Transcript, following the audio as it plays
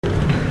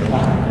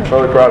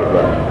Really proud of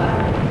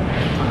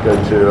that. Good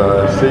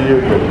to see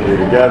you, good to be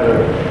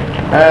together,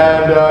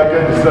 and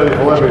good to study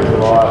Philippians for the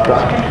last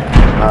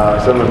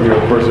time. Some of you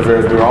have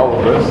persevered through all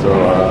of this, so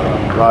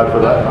glad for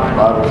that. The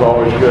Bible's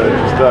always good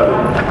to study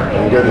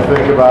and good to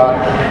think about.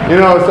 You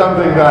know,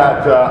 something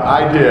that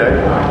I did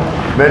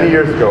many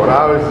years ago when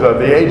I was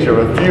the age of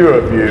a few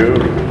of you,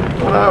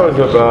 when I was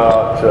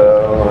about, I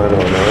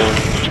don't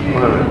know,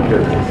 one of the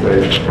kids to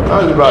say,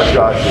 I was about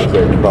Joshua's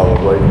age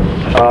probably.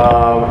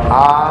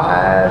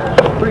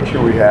 The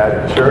preacher we had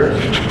at church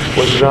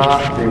was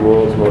not the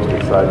world's most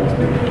exciting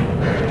speaker.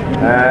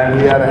 And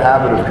he had a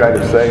habit of kind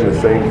of saying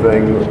the same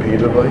thing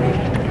repeatedly.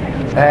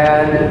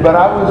 But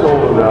I was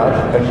old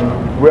enough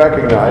and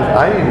recognized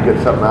I need to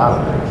get something out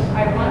of this.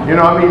 You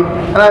know, I mean,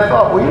 and I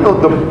thought, well, you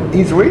know,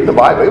 he's reading the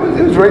Bible.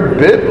 It was very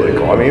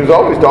biblical. I mean, he was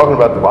always talking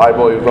about the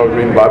Bible. He was always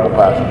reading Bible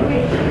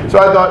passages. So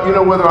I thought, you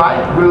know, whether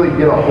I really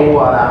get a whole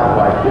lot out of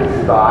like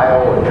his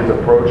style and his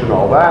approach and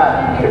all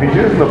that, if he's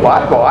using the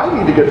Bible, I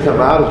need to get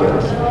something out of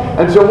this.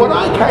 And so what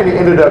I kind of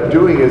ended up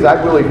doing is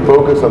I'd really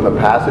focus on the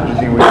passages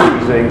he was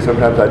using.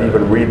 Sometimes I'd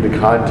even read the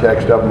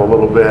context of them a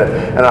little bit,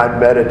 and I'd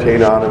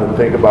meditate on them and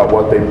think about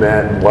what they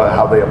meant and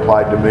how they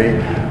applied to me.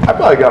 I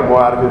probably got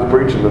more out of his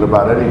preaching than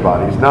about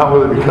anybody's. Not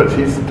really because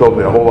he's told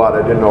me a whole lot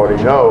I didn't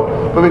already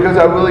know, but because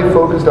I really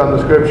focused on the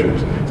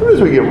scriptures.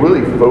 Sometimes we get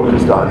really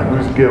focused on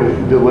who's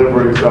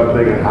delivering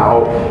something and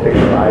how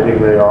exciting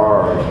they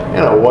are, or,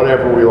 you know,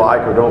 whatever we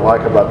like or don't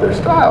like about their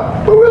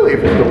style. But really,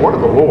 if it's the word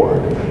of the Lord,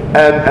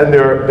 and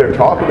they're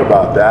talking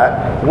about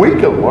that, we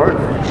can learn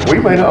from them. We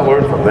may not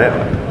learn from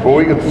them, but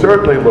we can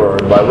certainly learn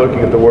by looking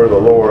at the word of the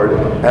Lord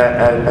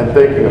and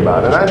thinking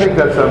about it. And I think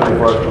that's something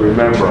for us to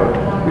remember,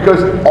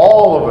 because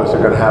all of us are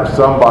going to have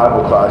some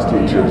Bible class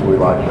teachers we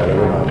like better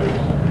than others.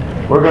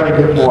 We're going to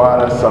get more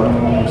out of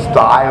some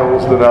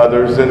styles than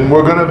others, and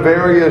we're going to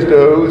vary as to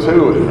who's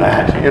who in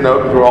that, you know,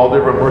 because we're all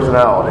different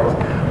personalities.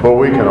 But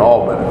we can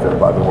all benefit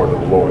by the word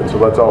of the Lord. So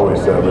let's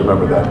always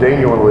remember that. Dane,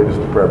 you want to lead us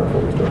in prayer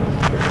before we start?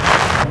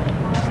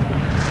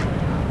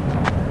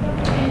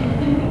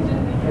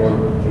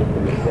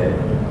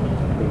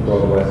 All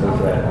the lessons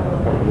that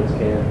come from this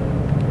camp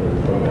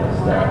and from the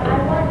staff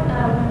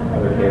and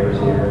other campers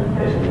here, and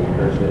the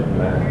encouragement from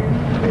that,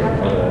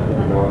 and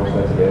the knowledge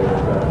that's available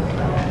to us.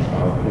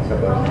 Please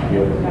help us to be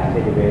able to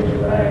take advantage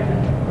of that.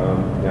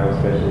 Now,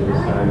 especially this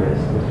time, as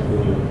Mr.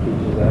 Fisher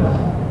teaches us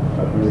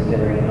through the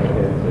tenor, help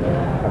him to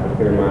have a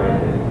clear mind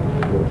and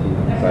be able to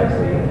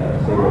precisely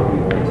say what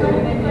we want to say,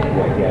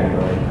 what he had in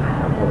mind.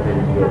 Help him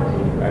to be able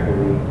to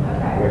accurately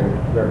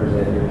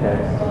represent your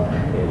text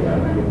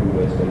and give you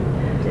wisdom.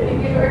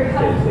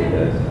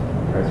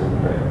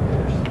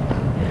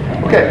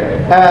 Okay,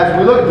 as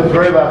we look at this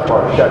very last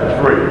part of chapter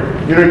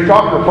 3, you know, you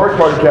talked in the first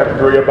part of chapter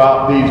 3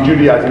 about these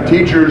Judaizing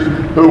teachers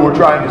who were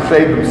trying to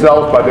save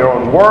themselves by their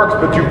own works,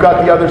 but you've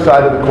got the other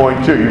side of the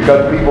coin too. You've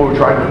got the people who are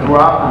trying to throw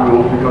out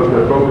rules because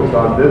they're focused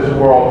on this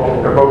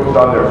world, they're focused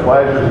on their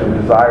pleasures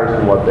and desires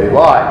and what they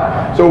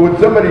like. So would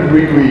somebody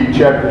reread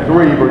chapter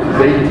 3, verses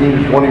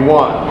 18 to 21?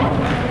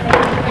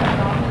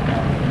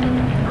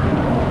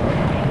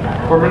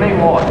 For Renee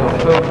Walk,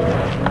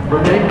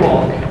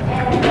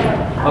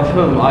 of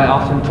whom I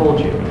often told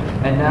you,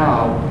 and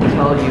now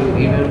tell you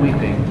even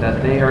weeping,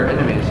 that they are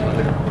enemies of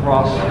the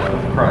cross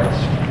of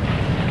Christ,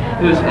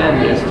 whose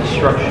end is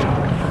destruction,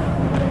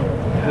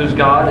 whose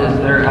God is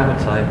their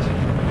appetite,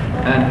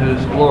 and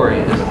whose glory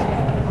is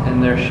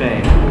in their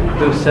shame,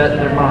 who set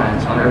their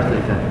minds on earthly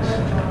things.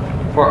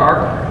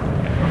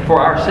 For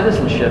our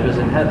citizenship is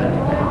in heaven,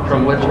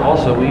 from which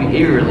also we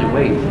eagerly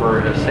wait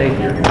for a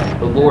Savior,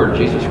 the Lord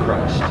Jesus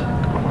Christ,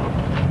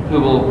 who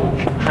will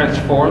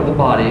transform the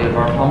body of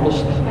our humble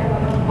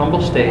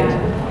state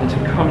into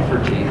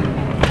conformity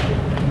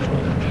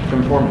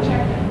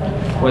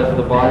with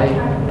the body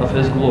of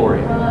his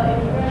glory,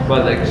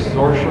 by the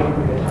extortion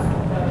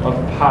of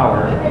the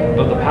power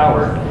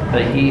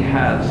that he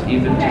has,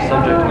 even to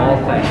subject all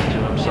things to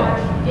himself.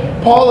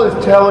 Paul is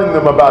telling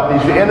them about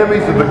these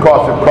enemies of the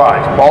cross of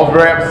Christ. Paul's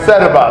very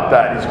upset about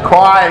that. He's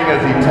crying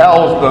as he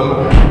tells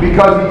them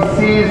because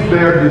he sees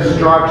their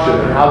destruction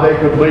and how they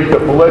could lead the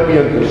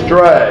Philippians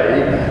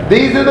astray.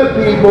 These are the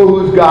people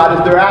whose God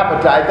is their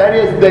appetite. That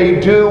is, they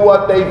do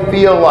what they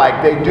feel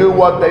like. They do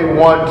what they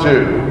want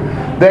to.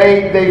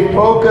 They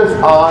focus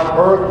on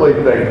earthly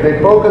things. They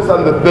focus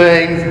on the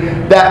things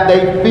that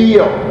they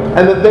feel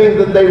and the things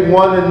that they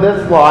want in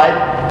this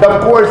life.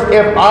 Of course,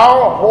 if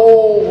our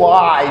whole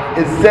life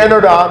is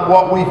centered on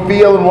what we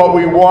feel and what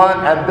we want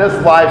and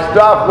this life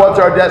stuff, what's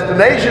our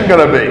destination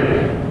going to be?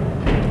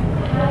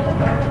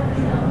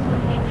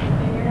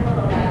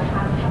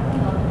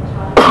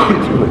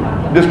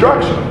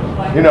 Destruction.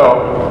 You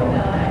know,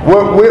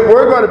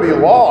 we're going to be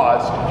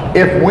lost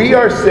if we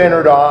are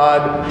centered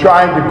on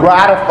trying to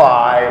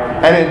gratify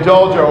and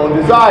indulge our own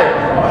desires.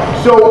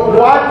 So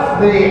what's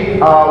the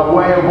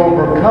way of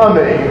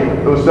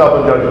overcoming those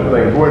self-indulgent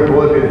things? We're in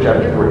Philippians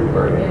chapter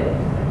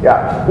 3.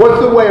 Yeah.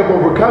 What's the way of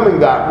overcoming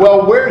that?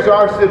 Well, where's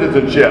our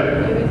citizenship?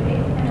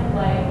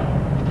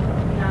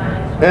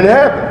 In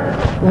heaven.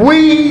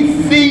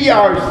 we see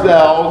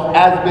ourselves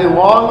as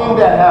belonging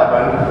to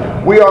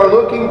heaven. We are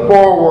looking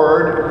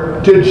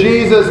forward to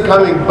Jesus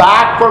coming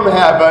back from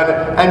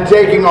heaven and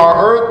taking our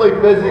earthly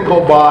physical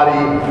body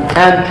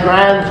and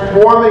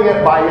transforming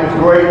it by His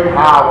great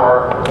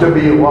power to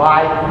be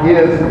like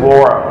His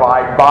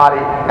glorified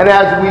body. And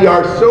as we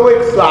are so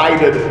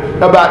excited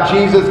about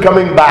Jesus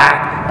coming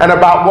back and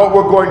about what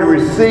we're going to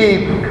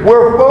receive,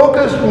 we're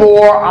focused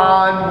more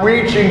on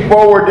reaching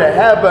forward to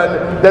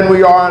heaven than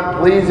we are on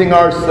pleasing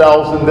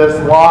ourselves in this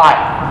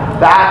life.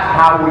 That's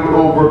how we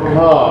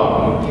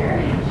overcome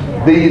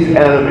these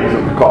enemies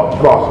of the cross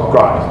of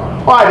Christ.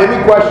 All right,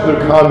 any questions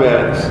or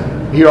comments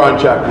here on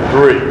chapter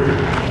 3?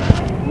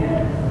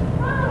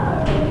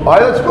 All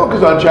right, let's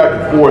focus on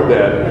chapter 4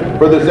 then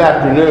for this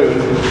afternoon.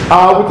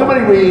 Would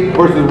somebody read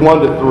verses 1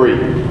 to 3?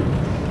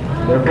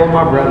 Therefore,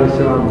 my brothers,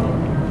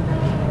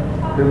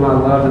 whom I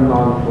love and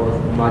long for,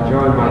 my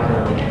joy and my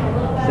crown,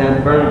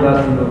 stand firm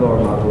thus in the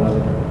Lord, my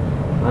beloved.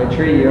 I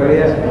entreat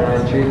Euodia and I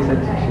entreat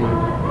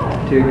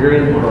Syntyche to agree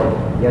in the Lord.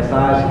 Yes,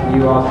 I ask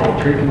you also,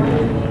 true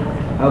companion,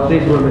 help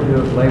these women who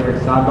have labored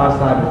side by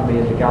side with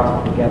me in the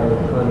gospel together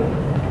with Clement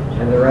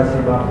and the rest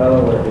of my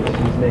fellow workers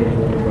whose names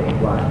are in the book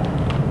of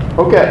life.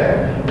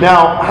 Okay,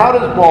 now how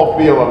does Paul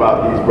feel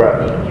about these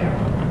brethren?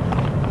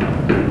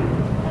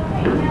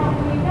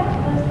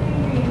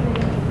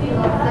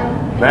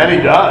 Man,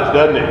 he does,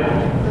 doesn't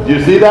he? Do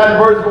you see that in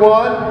verse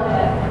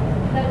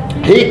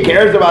 1? He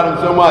cares about them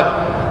so much.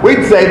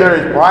 We'd say they're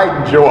his pride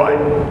and joy.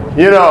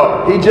 You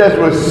know, he just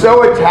was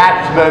so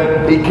attached to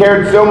them. He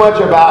cared so much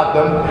about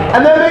them.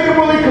 And that made him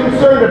really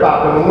concerned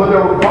about them. And when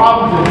there were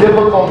problems and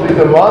difficulties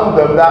among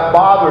them, that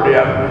bothered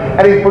him.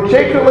 And he's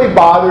particularly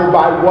bothered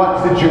by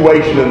what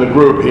situation in the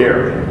group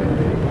here?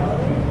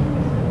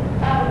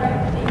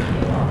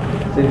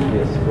 Seems to be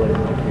a split.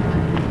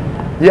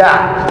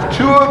 Yeah,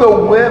 two of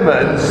the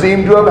women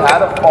seem to have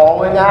had a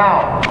falling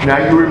out. Now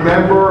you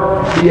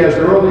remember he has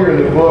earlier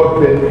in the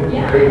book been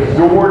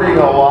exhorting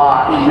a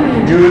lot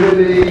to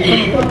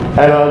unity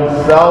and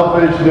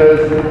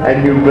unselfishness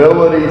and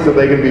humility so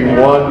they can be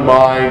one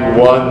mind,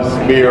 one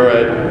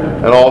spirit,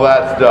 and all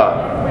that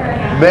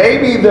stuff.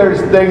 Maybe there's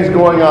things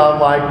going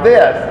on like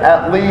this.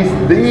 At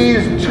least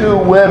these two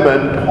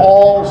women,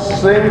 Paul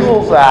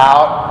singles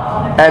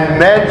out and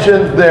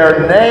mentions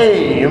their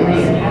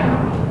names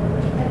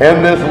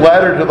in this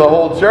letter to the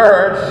whole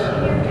church,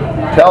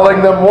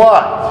 telling them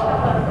what?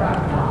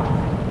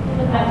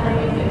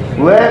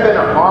 Live in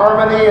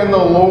harmony in the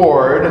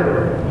Lord.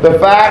 The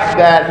fact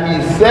that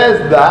he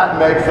says that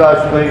makes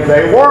us think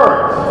they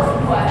weren't.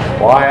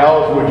 Why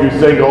else would you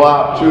single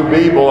out two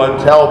people and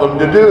tell them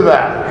to do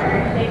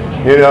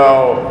that? You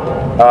know,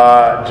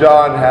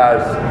 John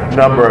has a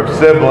number of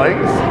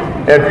siblings.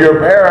 If your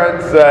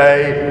parents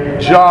say,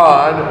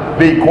 John,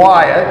 be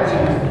quiet,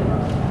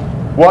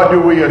 what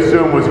do we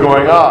assume was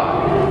going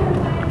on?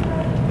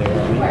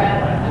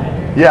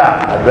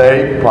 Yeah,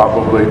 they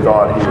probably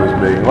thought he was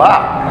being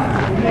loud.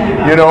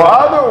 You know,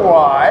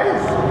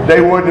 otherwise,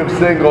 they wouldn't have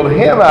singled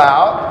him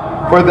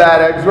out for that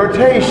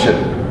exhortation.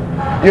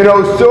 You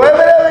know, so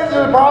evidently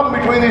there's a problem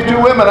between these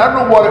two women. I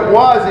don't know what it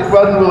was. It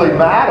doesn't really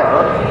matter.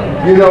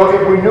 You know,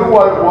 if we knew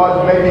what it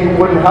was, maybe it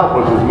wouldn't help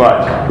us as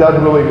much. It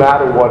doesn't really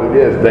matter what it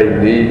is. They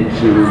need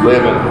to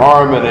live in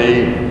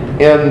harmony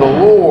in the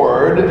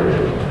Lord.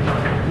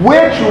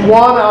 Which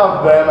one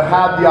of them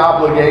had the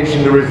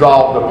obligation to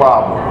resolve the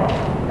problem?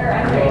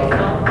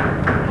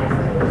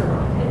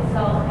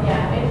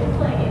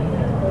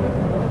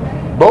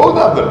 Both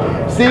of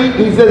them. See,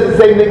 he says the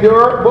same thing to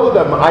her, both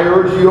of them. I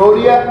urge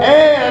Euodia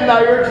and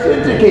I urge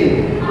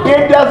Syntyche.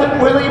 It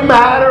doesn't really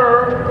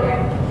matter,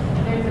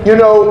 you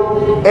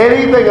know,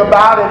 anything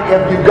about it.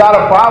 If you've got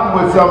a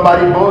problem with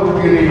somebody, both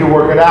of you need to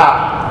work it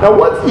out. Now,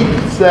 what's he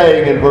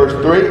saying in verse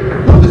 3?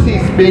 Who is he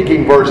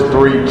speaking verse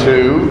 3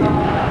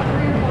 to?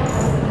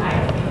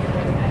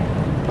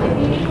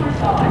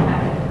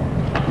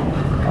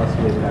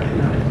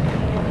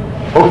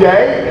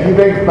 Okay, he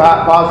thinks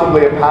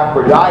possibly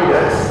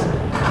Epaphroditus.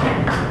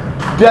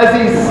 Does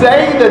he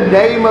say the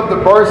name of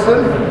the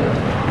person?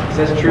 It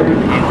says true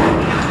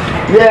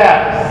companion.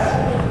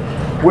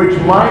 Yes, which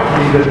might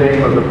be the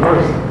name of the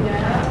person.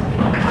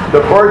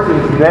 The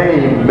person's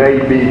name may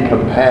be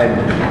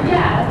companion.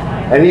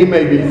 And he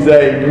may be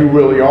saying, you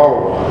really are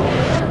one.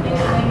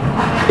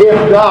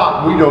 If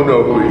not, we don't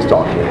know who he's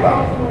talking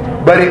about.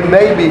 But it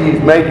may be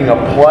he's making a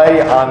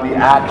play on the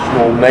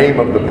actual name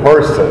of the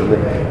person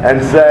and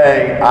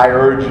saying, I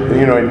urge,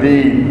 you know,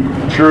 indeed,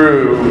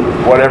 true,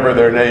 whatever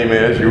their name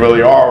is, you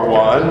really are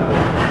one.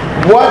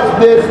 What's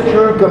this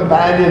true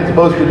companion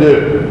supposed to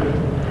do?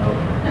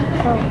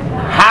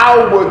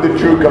 How would the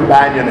true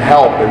companion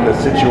help in this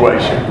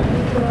situation?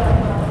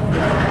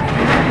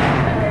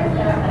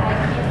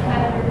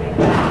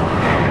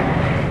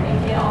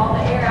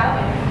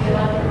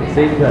 It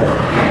seems that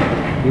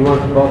he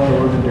wants both the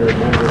women to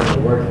remember the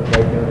work that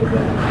they've done together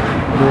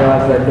and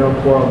realize that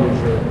no quarrel needs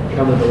to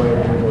come in the way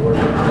of doing the work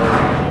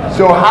together.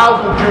 So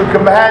how's the true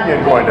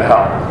companion going to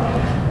help?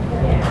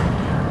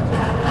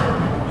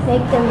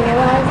 Make them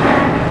realize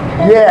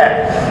that?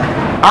 Yes.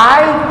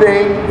 I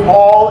think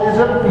Paul is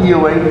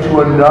appealing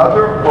to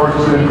another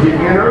person to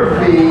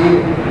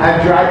intervene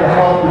and try to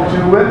help the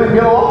two women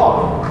get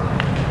along.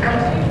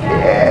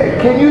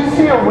 Can you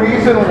see a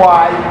reason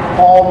why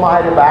Paul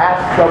might have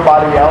asked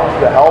somebody else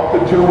to help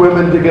the two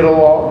women to get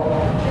along?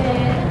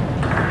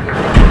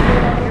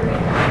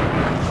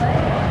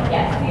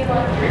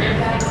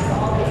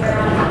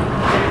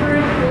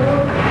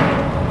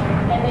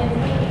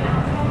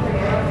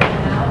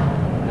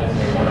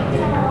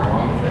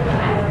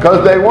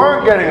 Because they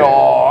weren't getting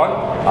along,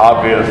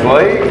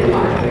 obviously.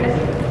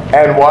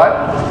 And what?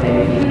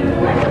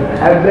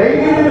 And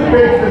they needed to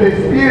fix the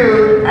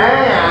dispute,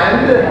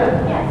 and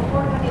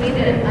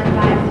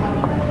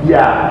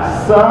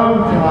yeah,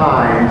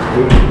 sometimes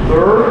a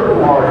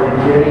third party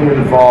getting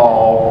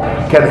involved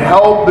can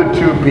help the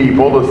two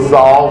people to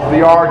solve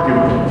the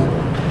argument.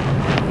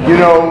 You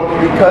know,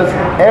 because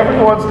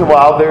every once in a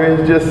while there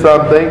is just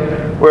something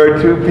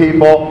where two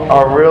people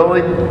are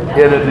really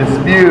in a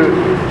dispute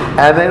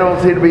and they don't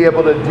seem to be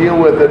able to deal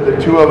with it,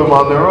 the two of them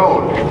on their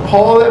own.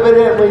 Paul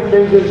evidently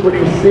thinks it's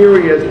pretty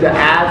serious to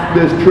ask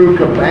this true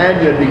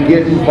companion to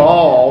get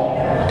involved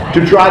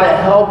to try to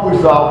help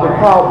resolve the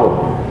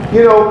problem.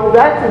 You know,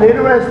 that's an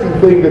interesting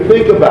thing to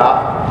think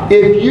about.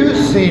 If you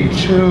see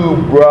two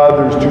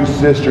brothers, two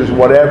sisters,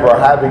 whatever,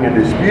 having a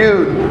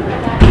dispute,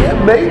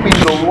 it may be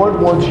the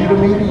Lord wants you to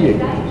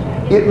mediate.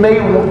 It may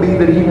be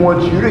that He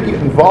wants you to get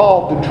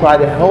involved and try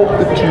to help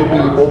the two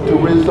people to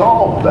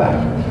resolve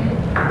that.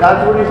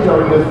 That's what He's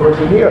telling this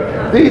person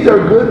here. These are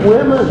good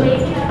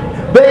women.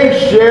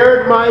 They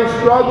shared my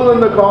struggle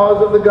in the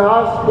cause of the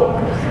gospel.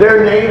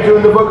 Their names are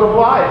in the book of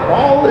life.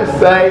 Paul is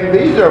saying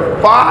these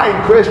are fine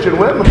Christian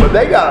women, but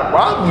they got a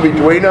problem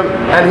between them,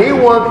 and he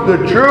wants the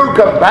true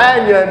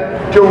companion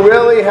to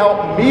really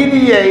help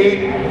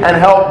mediate and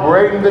help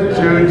bring the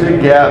two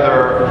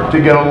together to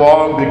get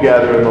along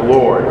together in the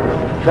Lord.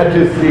 That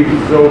just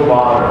seems so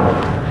modern.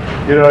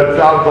 You know, it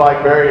sounds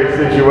like various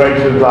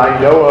situations I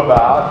know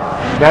about,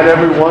 and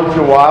every once in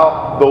a while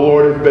the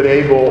Lord has been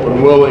able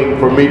and willing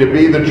for me to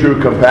be the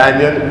true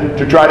companion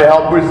to try to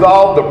help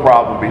resolve the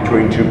problem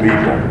between two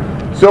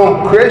people.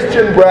 So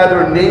Christian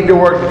brethren need to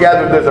work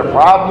together. If there's a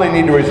problem,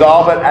 they need to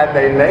resolve it, and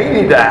they may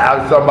need to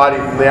have somebody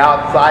from the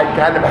outside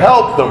kind of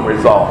help them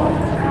resolve it.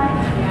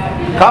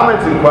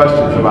 Comments and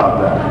questions about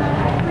that?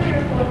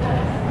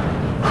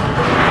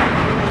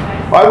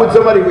 Why would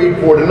somebody read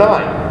 4-9?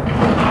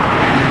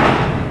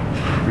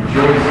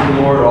 Rejoice in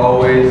the Lord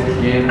always.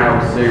 Again, I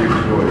will say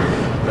rejoice.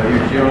 Let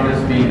your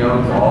gentleness be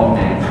known to all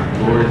men.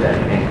 The Lord is at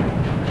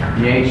hand.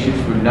 Be anxious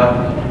for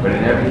nothing, but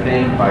in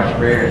everything by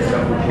prayer and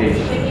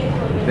supplication,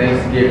 with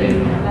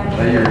thanksgiving,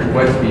 let your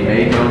requests be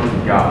made known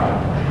to God.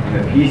 And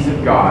the peace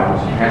of God,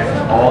 which passes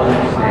all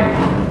understanding,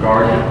 will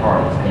guard your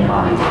hearts and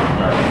minds in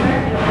Christ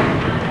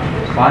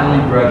Jesus.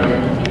 Finally,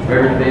 brethren,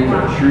 whatever things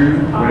are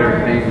true, whatever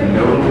things are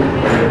noble,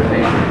 whatever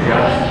things are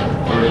just,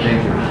 whatever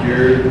things are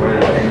pure,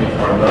 whatever things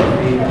are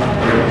lovely,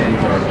 whatever things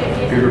are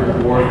good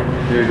report,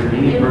 if there is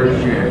any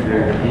virtue, and if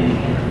there is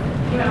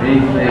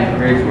anything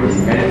praiseworthy,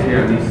 meditate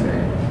on these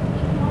things.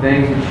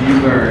 Things which you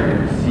learned and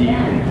received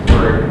and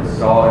heard and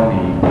saw in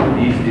me,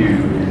 these do,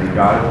 and the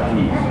God of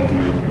peace will be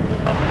with you.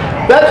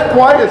 That's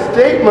quite a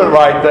statement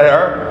right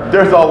there.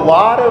 There's a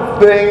lot of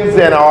things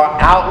in our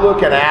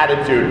outlook and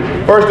attitude.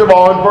 First of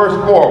all, in verse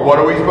 4, what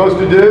are we supposed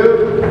to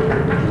do?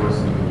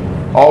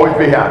 Always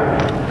be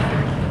happy.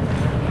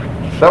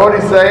 Is that what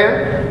he's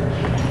saying?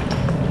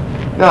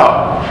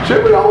 No.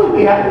 Should we always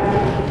be happy?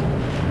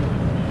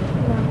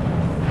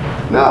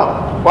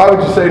 No. Why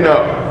would you say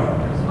no?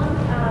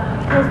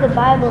 Because the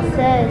Bible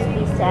says,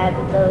 be sad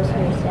with those who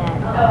are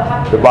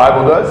sad. The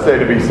Bible does say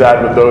to be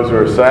sad with those who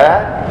are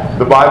sad.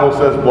 The Bible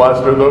says,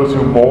 blessed are those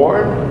who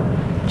mourn.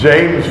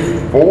 James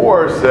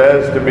 4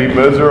 says to be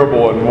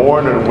miserable and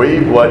mourn and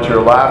weep. Let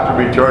your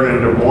laughter be turned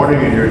into mourning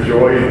and your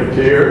joy into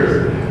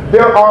tears.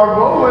 There are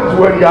moments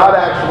when God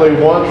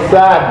actually wants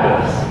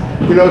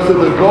sadness. You know, so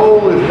the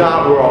goal is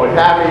not we're always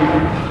happy,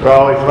 we're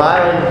always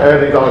smiling,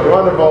 everything's always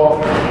wonderful.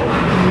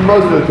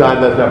 Most of the time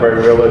that's not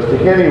very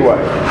realistic anyway.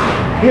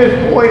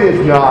 His point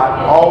is not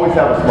always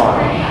have a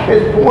smile.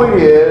 His point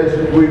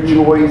is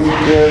rejoice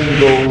in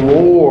the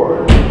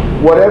Lord.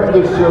 Whatever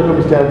the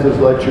circumstances,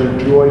 let your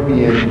joy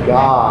be in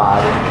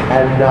God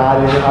and not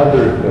in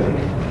other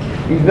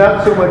things. He's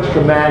not so much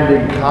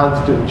commanding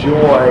constant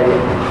joy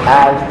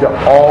as to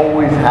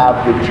always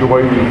have the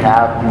joy we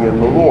have be in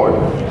the Lord.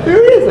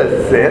 There is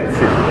a sense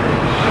in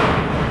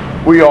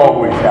which we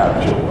always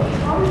have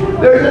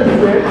joy. There's a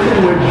sense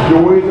in which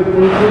joy is a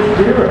fruit of the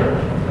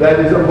Spirit. That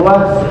is a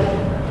blessing.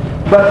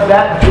 But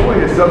that joy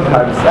is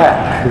sometimes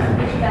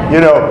sad. You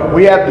know,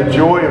 we have the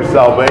joy of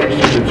salvation,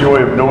 the joy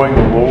of knowing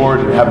the Lord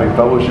and having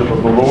fellowship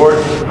with the Lord.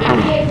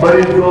 But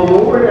is the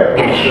Lord ever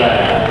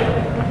sad?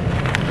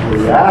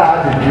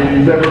 Yeah. Did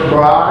Jesus ever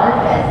cry?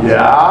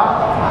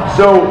 Yeah.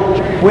 So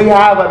we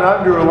have an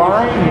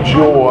underlying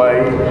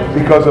joy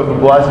because of the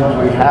blessings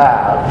we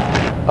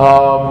have.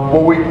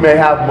 Well, we may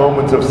have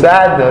moments of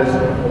sadness,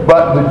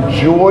 but the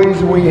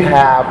joys we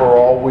have are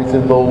always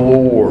in the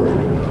Lord.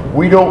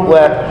 We don't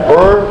let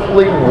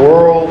earthly,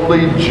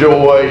 worldly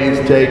joys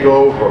take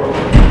over.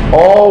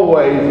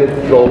 Always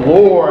it's the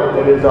Lord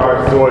that is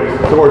our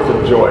source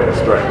of joy and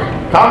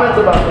strength. Comments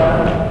about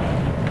that?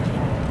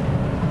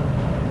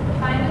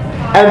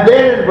 And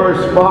then in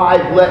verse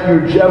 5, let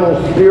your gentle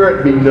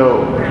spirit be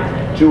known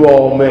to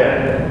all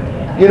men.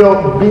 You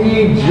know,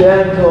 be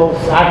gentle,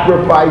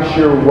 sacrifice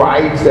your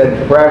rights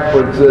and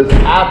preferences.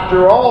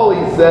 After all,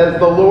 he says,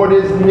 the Lord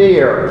is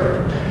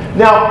near.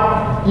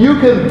 Now, you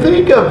can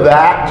think of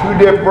that two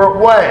different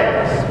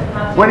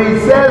ways. When he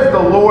says the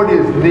Lord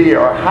is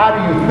near, how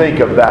do you think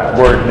of that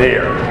word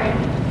near?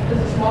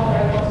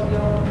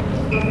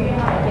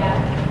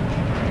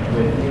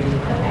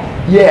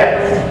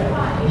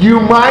 Yes. You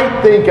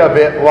might think of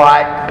it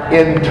like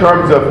in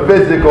terms of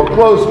physical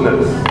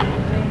closeness.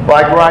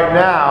 Like right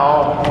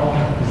now,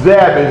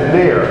 Zeb is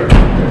near.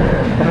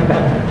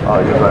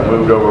 I guess I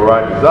moved over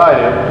right beside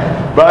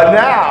him. But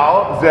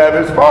now, Zeb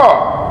is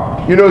far.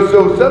 You know,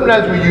 so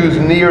sometimes we use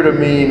near to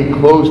mean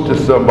close to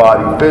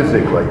somebody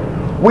physically.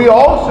 We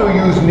also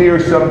use near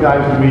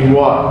sometimes to mean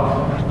what?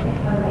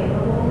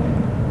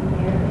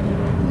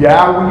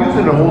 Yeah, we use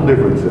it in a whole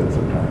different sense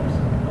sometimes.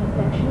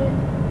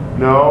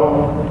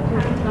 No?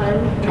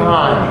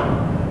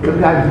 Time.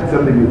 Sometimes it's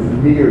something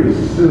that's near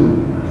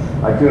soon.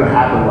 Like it's going to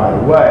happen right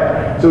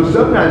away. So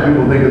sometimes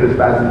people think of this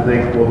passage and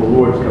think, well, the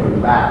Lord's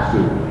coming back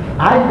soon.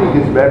 I think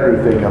it's better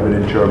to think of it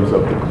in terms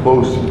of the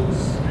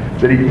closeness.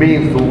 That he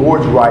means the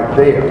Lord's right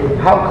there.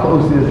 How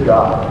close is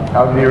God?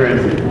 How near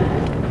is he?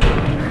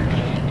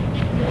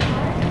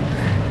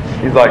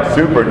 He's like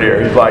super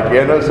near. He's like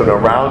in us and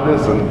around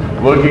us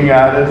and looking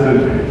at us.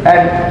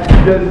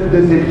 And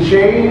does it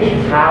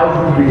change how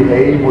you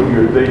behave when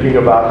you're thinking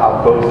about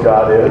how close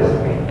God is?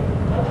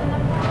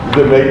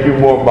 Does it make you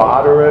more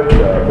moderate,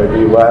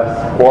 maybe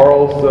less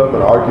quarrelsome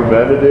and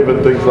argumentative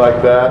and things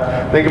like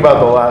that? Think about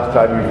the last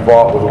time you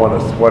fought with one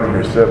of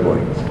your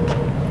siblings.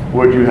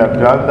 Would you have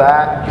done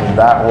that in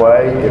that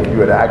way if you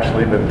had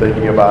actually been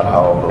thinking about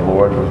how the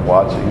Lord was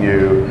watching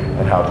you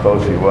and how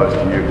close he was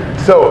to you?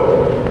 So,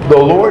 the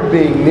Lord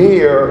being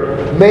near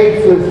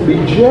makes us be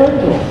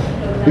gentle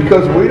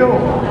because we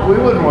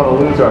wouldn't want to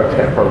lose our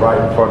temper right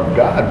in front of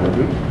God, would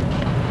we?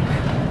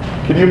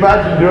 Can you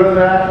imagine doing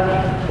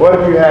that? What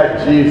if you had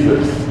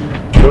Jesus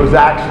who was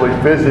actually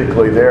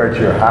physically there at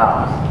your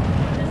house?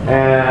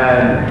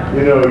 And,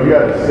 you know, you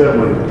had a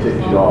sibling that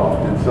ticked you off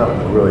and something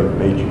that really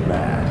made you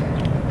mad.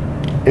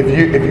 If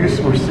you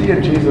were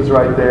seeing Jesus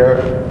right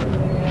there,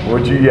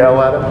 would you yell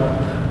at him?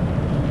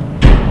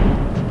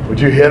 Would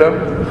you hit him?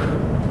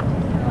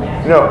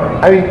 No.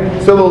 I mean,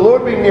 so the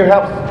Lord being near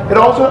helps. It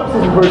also helps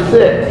us in verse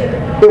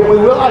 6. If we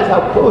realize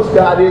how close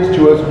God is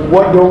to us,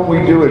 what don't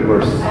we do in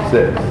verse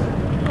 6?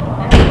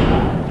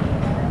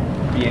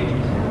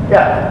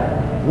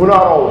 Yeah. We're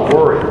not all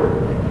worried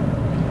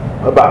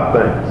about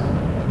things.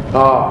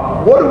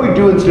 What do we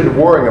do instead of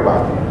worrying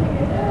about them?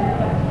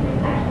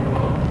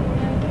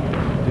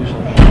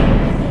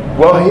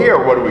 Well, here,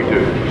 what do we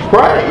do?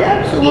 Pray,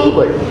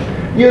 absolutely.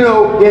 You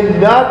know, in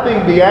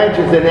nothing be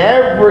anxious, in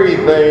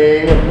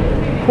everything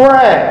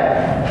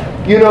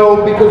pray. You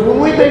know, because when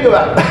we think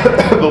about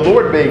the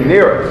Lord being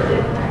near us,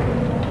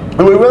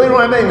 and we really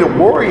don't have anything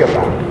to worry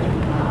about,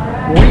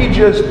 we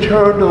just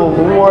turn to the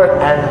Lord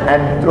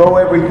and throw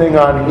everything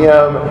on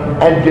Him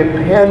and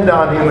depend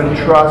on Him and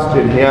trust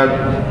in Him.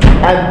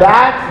 And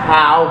that's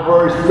how,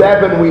 verse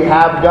 7, we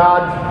have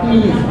God's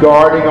peace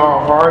guarding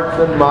our hearts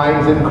and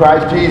minds in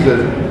Christ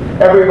Jesus.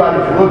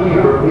 Everybody's looking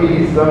for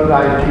peace.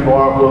 Sometimes people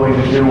aren't willing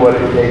to do what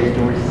it takes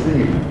to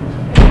receive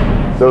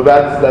it. So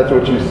that's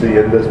what you see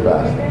in this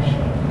passage.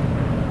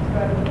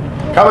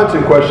 Comments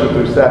and questions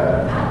through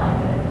 7.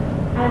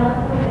 I love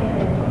the way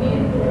that you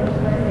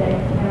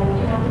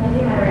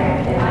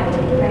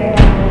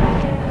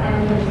and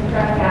you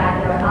trust God,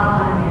 you're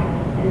all on there,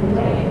 and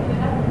wait.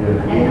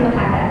 And you have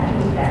that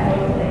peace that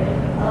makes it.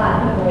 A lot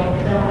of people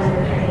don't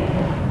understand.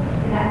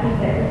 And that peace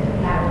that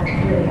Christians have is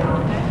really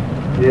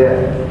awesome.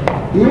 Yeah.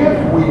 If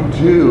we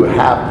do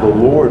have the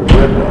Lord with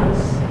us,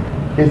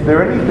 is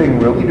there anything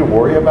really to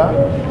worry about?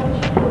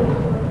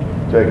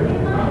 Jacob.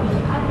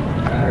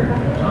 I heard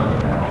John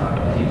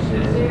teach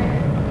this,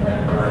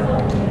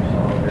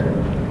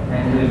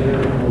 and it was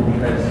really cool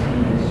because he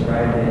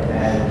described it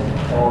as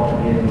Paul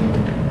giving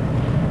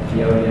the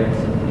audience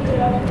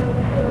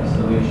a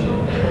solution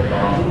to the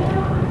problem.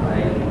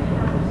 Like,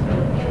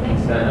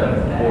 instead of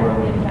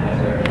quarreling,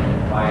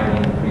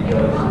 fighting, be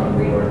close to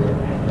the Lord,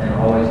 and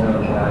always know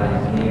that God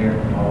is near,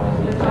 always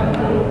be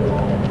gentle,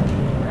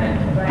 and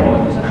Paul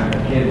just kind of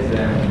gives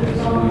them the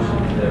solution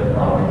to their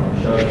problem,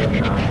 shows them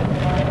how.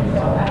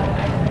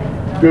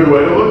 Good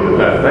way to look at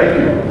that. Thank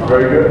you.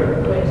 Very good.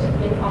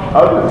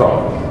 Other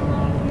thoughts?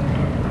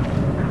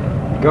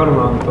 Going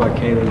along with what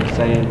Caleb was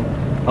saying,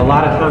 a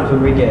lot of times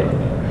when we get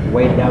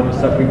weighed down with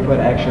stuff, we put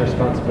extra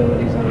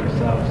responsibilities on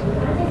ourselves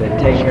that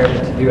take care of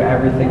it, to do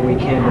everything we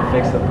can to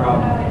fix the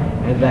problem.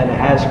 And then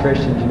as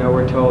Christians, you know,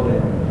 we're told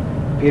in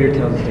Peter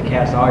tells us to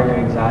cast all your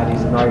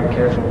anxieties and all your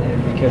cares on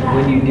him, because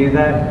when you do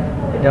that,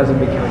 it doesn't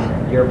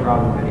become your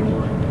problem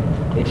anymore.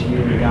 It's you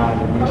and God,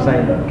 and you're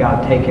saying,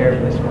 God, take care of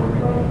this for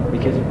me,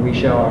 because we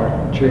show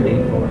our true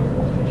need for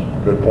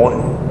it. Good point.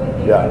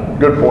 Yeah,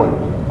 good point.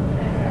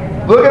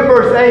 Look at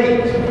verse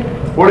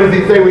 8. What does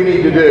he say we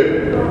need to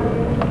do?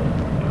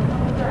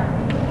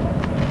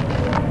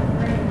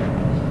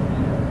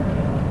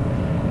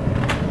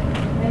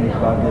 Think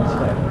about good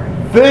stuff.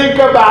 Think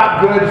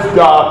about good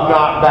stuff,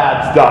 not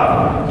bad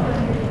stuff.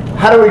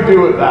 How do we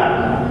do with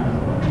that?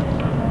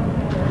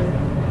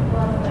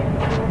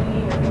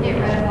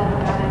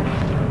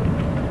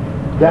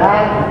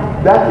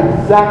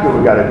 That's exactly what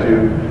we got to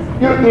do.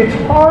 You know, it's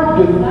hard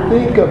to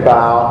think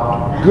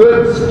about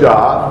good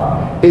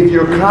stuff if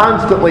you're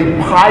constantly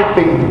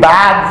piping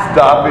bad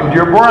stuff into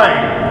your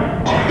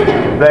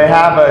brain. They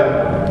have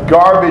a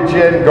garbage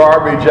in,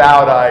 garbage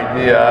out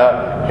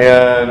idea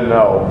in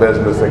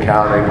business,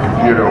 accounting,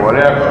 computer,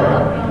 whatever.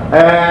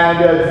 And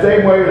the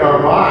same way in our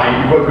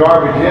mind, you put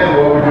garbage in,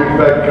 what would you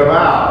expect to come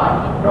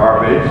out?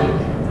 Garbage.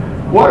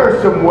 What are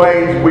some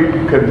ways we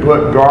can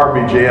put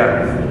garbage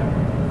in?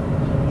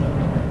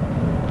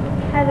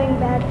 Having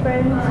bad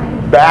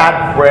friends.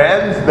 Bad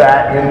friends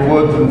that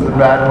influence us in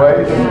bad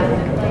ways.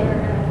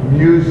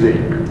 Music.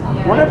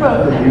 What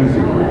about the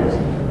music we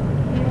listen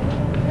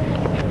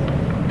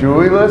to? Do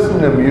we listen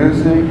to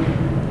music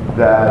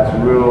that's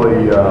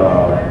really,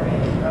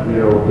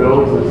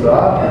 builds us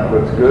up and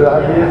puts good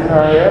ideas in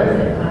our head?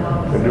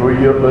 Or do we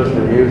listen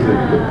to music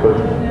that puts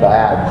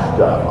bad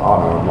stuff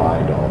on our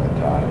mind all the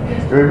time?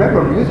 And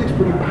remember, music's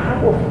pretty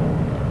powerful.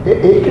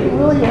 It can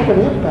really have an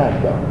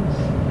impact on us.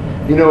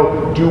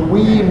 Do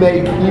we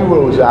make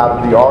heroes out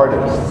of the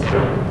artists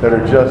that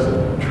are just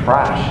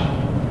trash?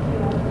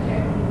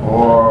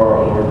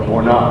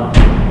 Or not?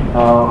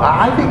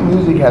 I think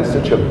music has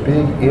such a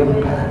big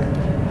impact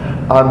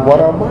on what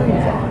our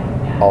minds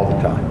are all the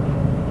time.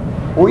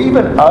 Or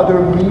even other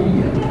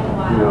media.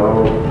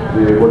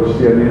 What you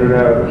see on the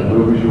internet, the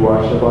movies you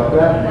watch, stuff like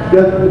that.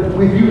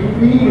 If you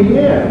feed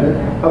in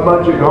a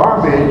bunch of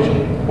garbage,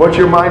 what's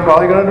your mind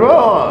probably going to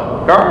dwell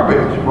on?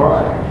 Garbage,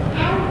 right?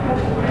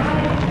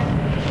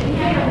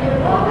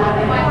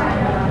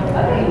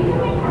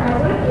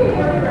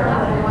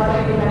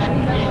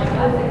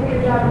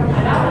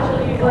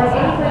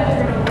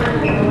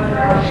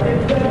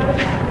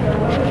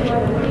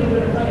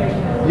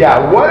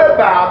 Yeah, what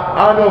about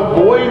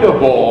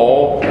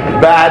unavoidable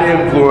bad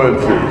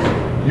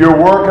influences? You're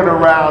working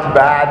around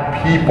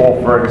bad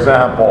people, for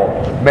example.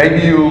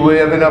 Maybe you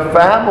live in a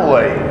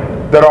family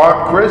that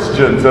aren't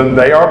Christians and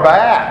they are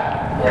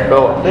bad.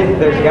 I think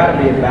there's got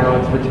to be a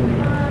balance between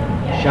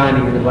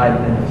shining your light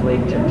and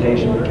fleeing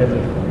temptation, because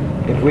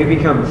if we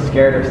become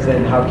scared of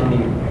sin, how can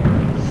you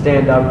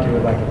stand up to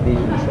it like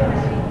Ephesians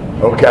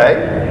says? Okay.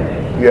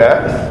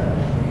 Yes.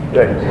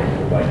 James.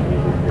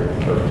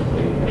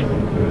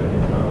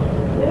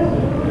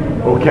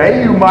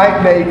 Okay, you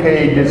might make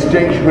a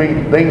distinction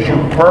between things you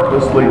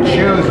purposely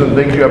choose and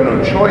things you have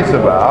no choice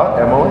about.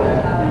 Emily?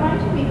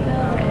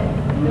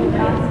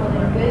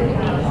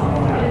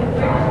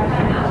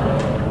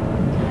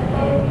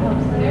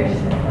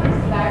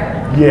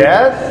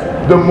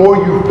 Yes, the more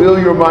you fill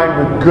your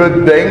mind with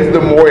good things,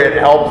 the more it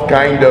helps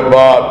kind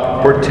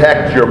of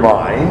protect your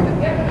mind.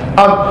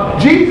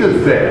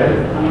 Jesus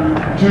said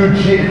to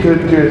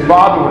his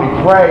Father when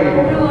he prayed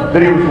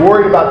that he was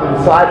worried about the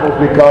disciples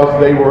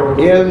because they were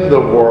in the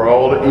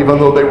world, even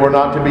though they were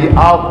not to be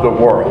of the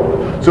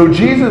world. So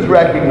Jesus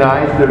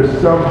recognized there's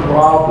some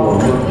problem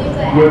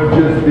with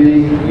just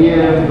being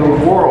in the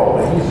world.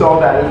 And he saw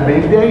that as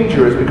being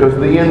dangerous because of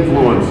the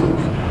influences.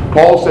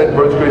 Paul said in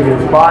 1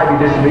 Corinthians 5,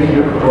 he didn't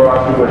mean for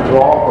us to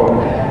withdraw from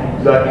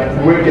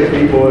the wicked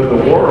people in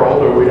the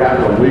world, or we'd have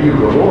to leave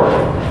the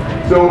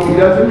world. So he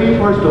doesn't mean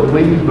for us to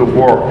leave the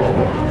world.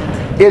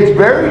 It's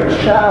very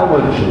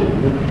challenging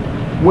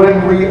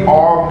when we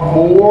are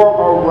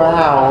more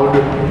around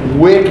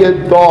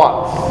wicked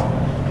thoughts.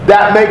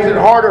 That makes it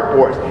harder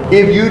for us.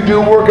 If you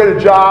do work at a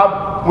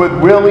job with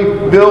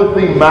really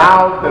filthy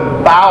mouth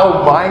and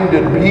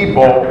foul-minded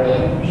people,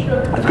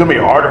 it's going to be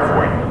harder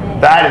for you.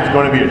 That is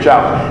going to be a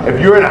challenge.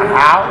 If you're in a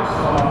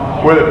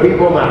house where the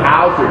people in the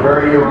house are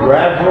very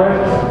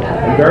irreverent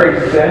and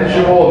very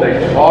sensual and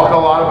they talk a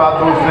lot about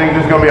those things,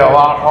 it's going to be a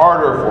lot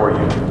harder for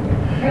you.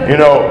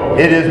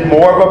 It is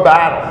more of a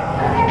battle.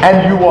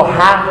 And you will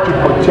have to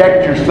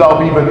protect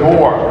yourself even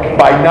more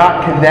by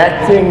not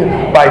connecting,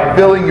 by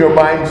filling your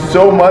mind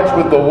so much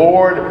with the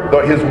Lord,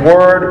 His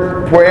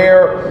Word,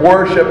 prayer,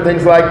 worship,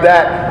 things like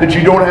that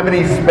you don't have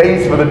any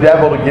space for the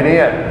devil to get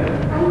in.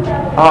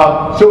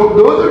 So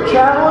those are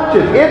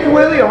challenges. It's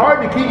really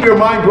hard to keep your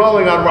mind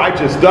dwelling on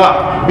righteous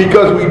stuff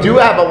because we do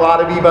have a lot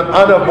of even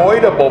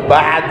unavoidable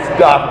bad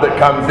stuff that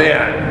comes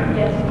in.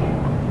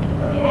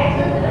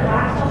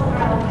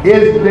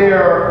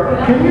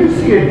 Can you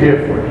see a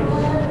difference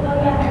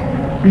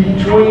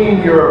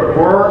between your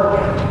work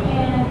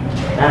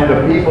and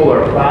the people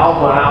are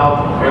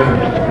foul-mouthed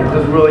and it's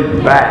just really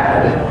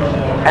bad,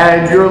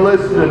 and you're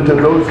listening to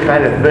those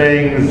kind of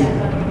things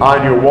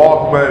on your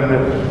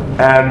Walkman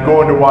and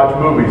going to watch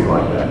movies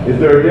like that? Is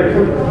there a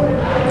difference?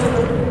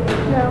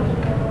 No.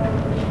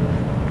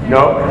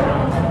 No?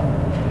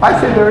 I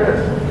say there is.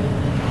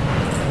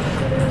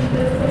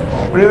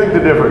 What do you think the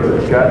difference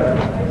is, guys? I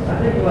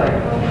think like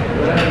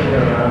whenever you're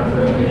around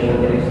certain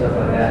people and do stuff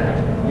like that,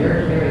 you're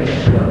hearing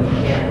it, but you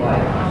can't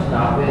like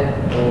stop it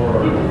or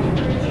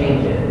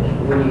change it.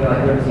 When you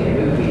like go to see a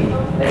movie,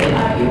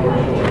 that is your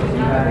choice. You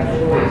have a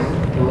choice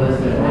to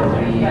listen or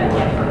read or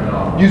turn it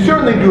off. You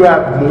certainly do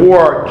have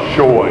more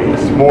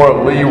choice,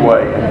 more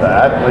leeway in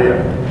that,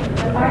 Leah.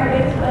 It's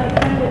like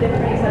kind of the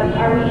difference of,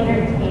 are we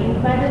entertained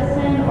by the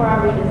sin or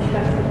are we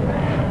disgusted by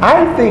it? I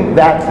think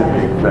that's a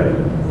big thing.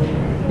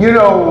 You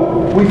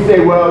know, we say,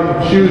 well, you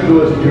choose to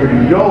listen to it or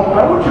you don't.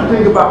 I want you to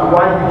think about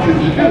why you choose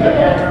to do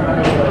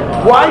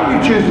that. Why do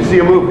you choose to see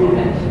a movie?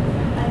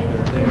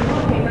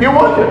 You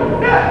want to.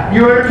 Yeah.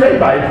 You're entertained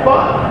by it. It's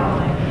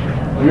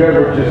fun. You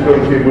ever just go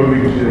to see a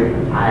movie and you think,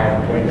 I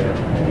am going to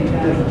see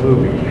this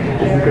movie.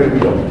 This is going to be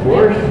the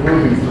worst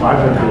movie I'm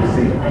going to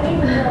see.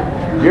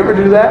 You ever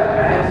do that?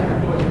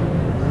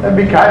 That'd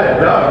be kind of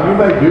dumb. You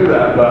might do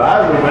that, but I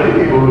don't know many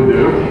people who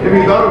do. If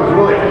you thought it was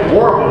really a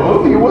horrible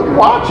movie, you wouldn't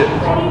watch it.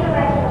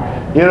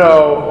 You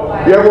know,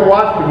 you ever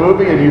watched a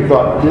movie and you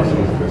thought, this is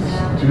the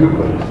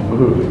stupidest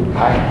movie.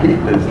 I hate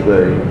this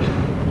thing.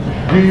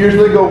 Do you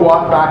usually go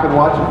walk back and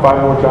watch it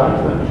 5 more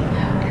times then?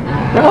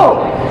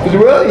 No. It's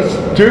really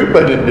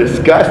stupid and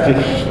disgusting.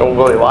 You don't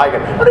really like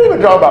it. I don't even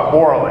talk about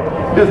morally.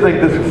 Just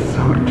think this is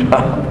so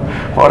dumb.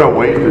 What a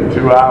wasted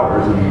 2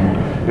 hours and,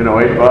 you know,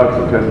 $8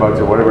 or $10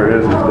 or whatever it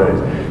is these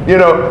days. You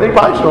know, they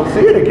probably just don't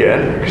see it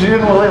again because you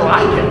didn't really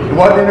like it. It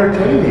wasn't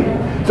entertaining.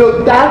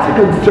 So that's a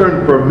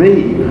concern for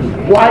me.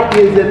 Why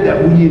is it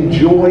that we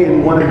enjoy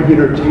and want to be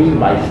entertained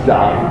by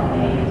stuff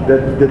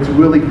that's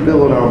really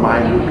filling our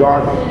mind with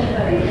garbage?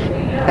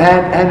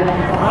 And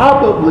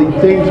probably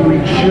things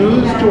we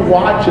choose to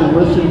watch and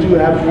listen to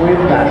have more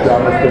impact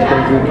on us than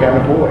things we can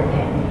avoid.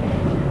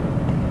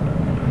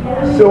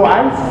 So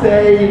I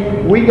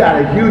say we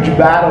got a huge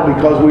battle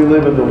because we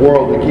live in the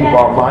world to keep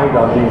our mind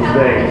on these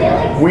things.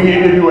 We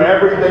need to do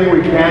everything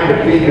we can to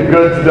feed the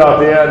good stuff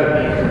in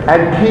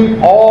and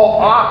keep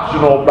all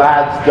optional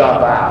bad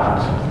stuff out.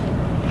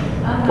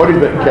 What do you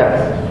think, Cass?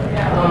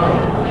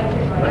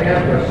 I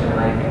got a question.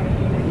 Like,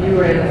 if you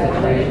were in a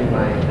situation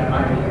like, I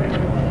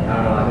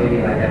don't know, like maybe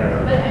like at a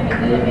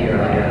movie or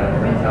like at a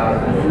friend's house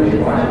and you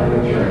watch a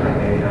movie or like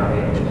maybe not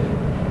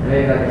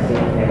maybe like a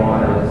scene came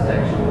on that was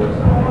sexual or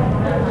something.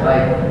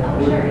 Like,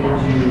 would you,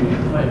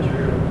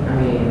 I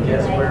mean,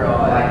 yes, we're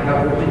all like, how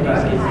would you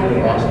guys get to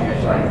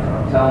like,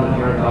 tell them to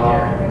turn it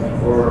off,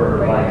 or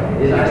like,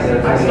 is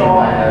it I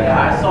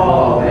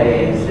saw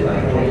ways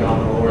like take on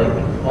board,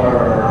 or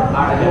I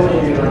told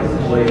you like a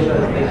situation.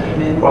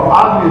 Well,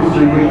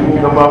 obviously we can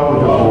come up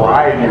with a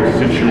variety of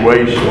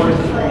situations,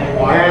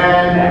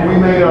 and we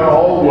may not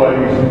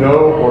always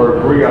know or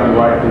agree on the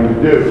right thing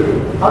to do.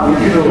 I'll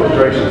give you an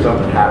illustration of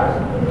something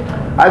happened.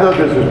 I thought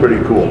this was pretty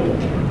cool.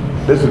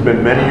 This has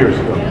been many years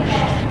ago.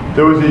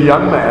 There was a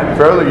young man,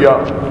 fairly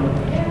young,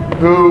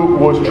 who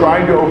was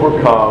trying to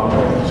overcome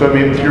some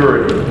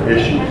impurity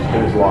issues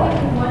in his life.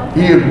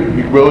 He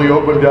really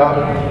opened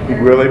up, he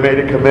really made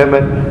a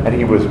commitment, and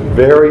he was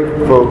very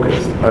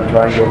focused on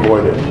trying to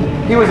avoid it.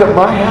 He was at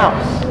my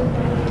house.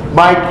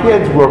 My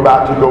kids were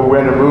about to go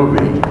rent a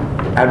movie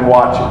and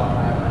watch it.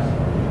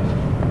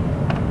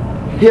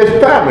 His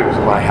family was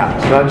at my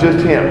house, not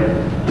just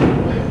him.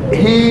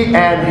 Me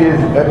and his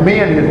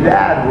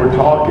dad were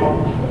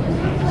talking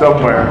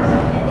somewhere,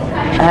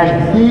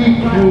 and he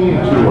came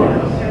to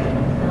us.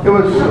 It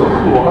was so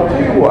cool. I'll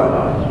tell you what.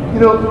 You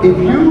know, if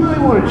you really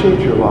want to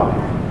change your life,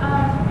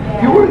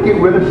 if you want to get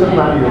rid of something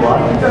out of your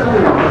life, you got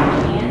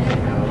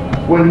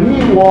to. When he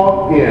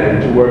walked in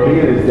to where me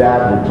and his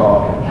dad were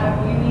talking,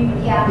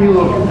 he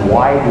looked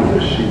white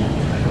as a sheet.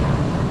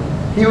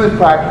 He was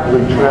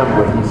practically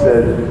trembling. He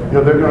said, you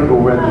know, they're going to go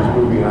rent this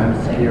movie, and I'm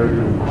scared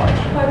to watch it.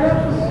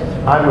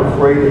 I'm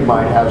afraid it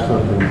might have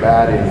something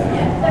bad in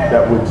it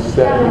that would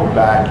set me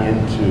back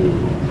into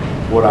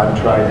what I'm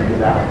trying to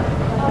get out of.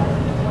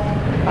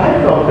 I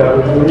thought that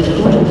was really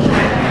cool.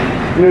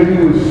 You know, he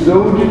was so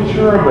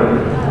determined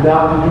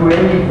not to do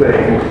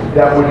anything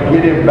that would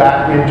get him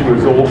back into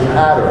his old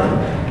pattern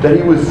that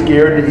he was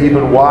scared to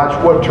even watch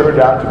what turned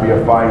out to be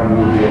a fine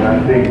movie. And I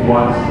think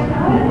once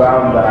he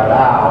found that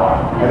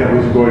out and it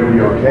was going to be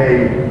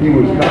okay, he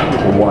was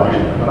comfortable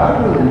watching it. But I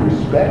really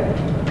respect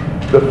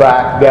the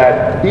fact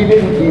that he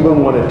didn't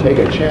even want to take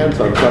a chance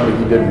on something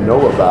he didn't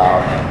know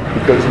about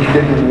because he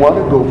didn't want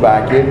to go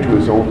back into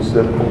his own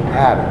sinful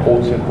pattern.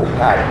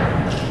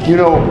 You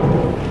know,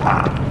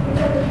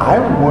 I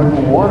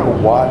wouldn't want to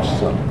watch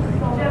something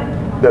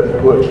that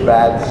put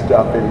bad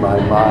stuff in my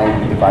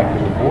mind if I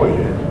could avoid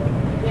it.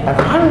 And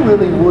I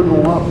really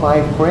wouldn't want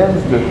my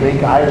friends to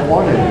think I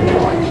wanted to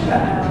watch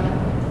that.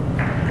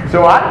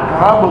 So I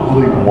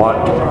probably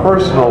want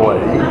personally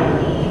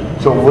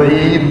to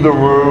leave the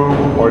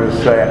room or to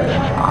say,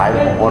 I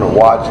don't want to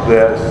watch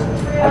this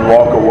and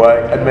walk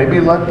away and maybe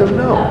let them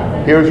know.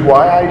 Here's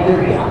why I did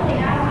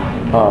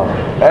that.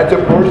 That's a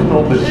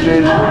personal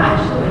decision.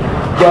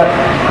 But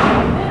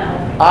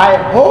I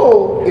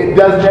hope it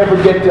doesn't ever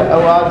get to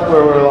us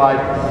where we're like,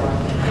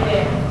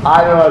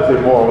 I know I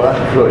said more, well,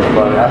 that's really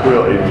funny. I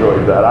really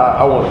enjoyed that.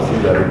 I want to see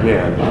that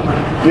again.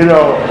 You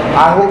know,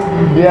 I hope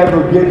you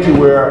never get to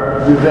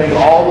where you think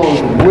all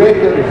those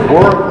wicked,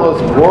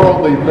 worthless,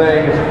 worldly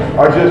things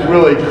are just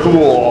really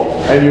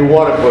cool and you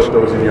want to put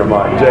those in your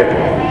mind. Jacob.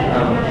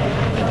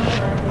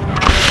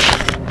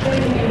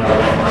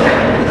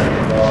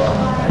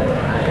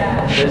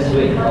 This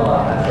week,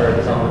 I've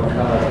heard someone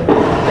come up and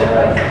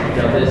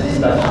say, this is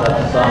such a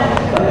song,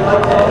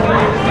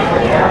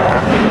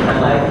 and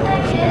like,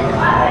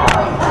 I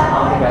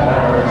don't think I've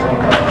ever heard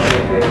someone come up and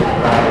say,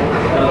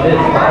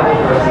 this Bible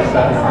verse is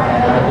stuck in my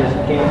head, and I just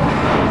can't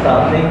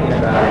stop thinking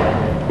about it.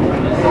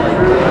 It's like,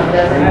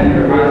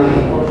 we really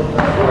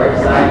were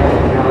excited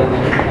and really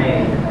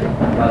entertained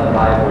by the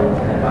Bible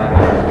and by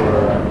God's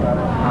Word,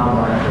 how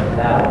much of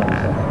that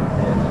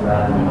is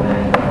rather than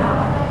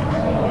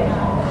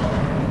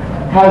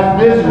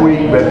Has this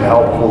week been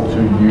helpful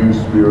to you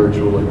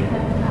spiritually?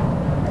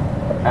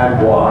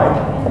 And why?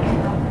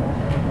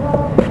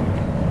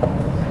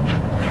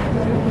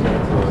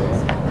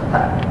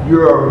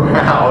 You're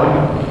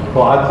around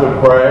lots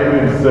of praying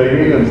and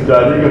singing and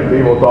studying and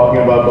people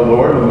talking about the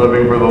Lord and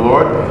living for the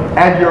Lord,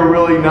 and you're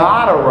really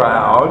not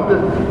around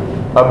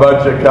a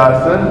bunch of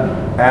cussing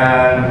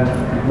and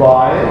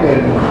lying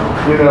and,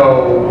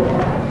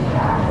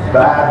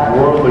 bad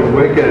worldly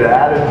wicked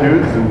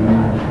attitudes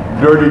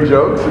and dirty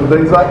jokes and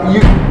things like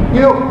you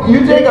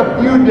take a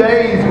few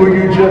days where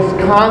you're just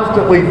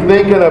constantly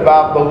thinking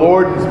about the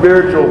Lord and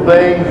spiritual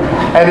things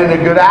and in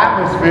a good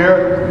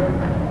atmosphere,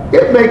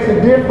 it makes a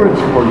difference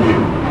for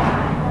you.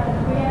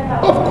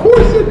 Of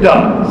course it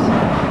does.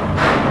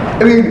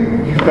 I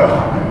mean,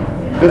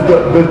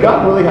 does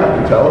God really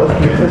have to tell us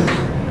this?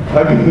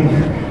 I mean,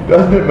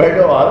 doesn't it make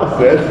a lot of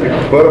sense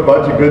to put a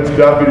bunch of good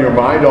stuff in your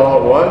mind all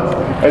at once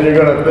and you're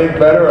going to think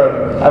better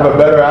and have a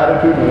better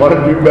attitude and want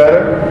to do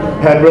better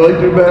and really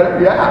do better?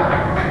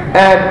 Yeah.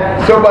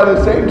 And so by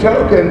the same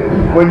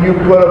token, when you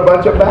put a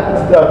bunch of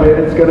bad stuff in,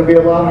 it's going to be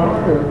a lot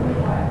harder.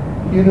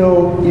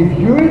 If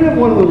you're in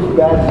one of those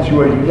bad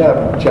situations, you have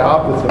a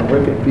job with some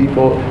wicked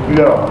people, you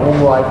got a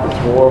home life that's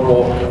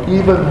horrible,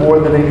 even more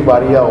than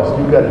anybody else,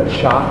 you got to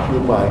chock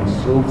your mind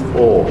so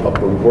full of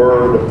the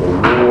Word of the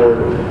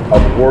Lord,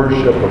 of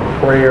worship, of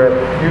prayer.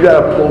 You got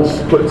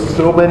to put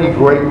so many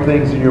great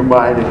things in your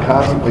mind and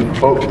constantly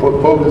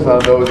focus on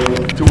those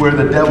to where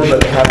the devil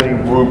doesn't have any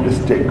room to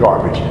stick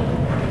garbage in.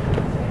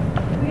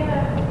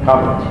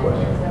 Comments,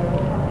 questions?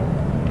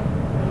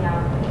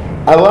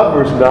 I love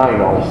verse 9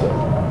 also.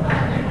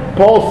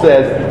 Paul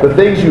says, the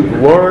things you've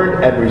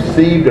learned and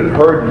received and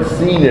heard and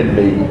seen in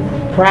me,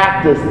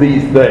 practice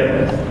these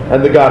things,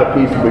 and the God of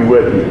peace will be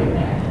with you.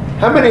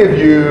 How many of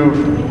you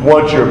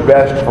want your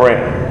best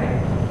friend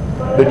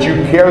that you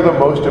care the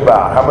most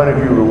about? How many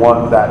of you would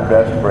want that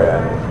best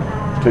friend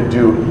to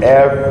do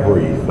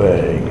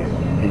everything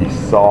he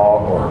saw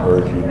or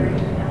heard you do?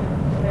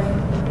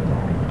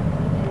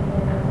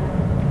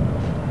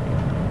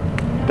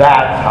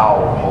 That's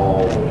how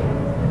Paul lived.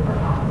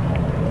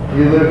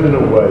 He lived in a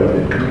way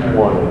that he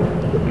wanted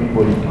the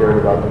people he cared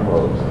about the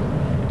most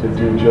to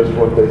do just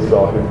what they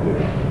saw him do.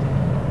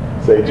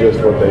 Say just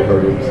what they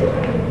heard him say.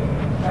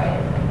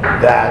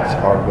 That's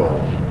our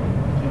goal.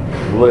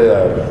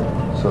 Live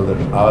so that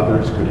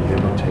others could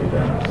imitate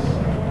us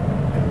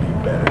and be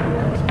better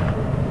because of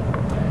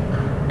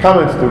it.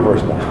 Comments through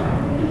verse 9.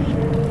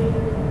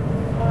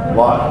 A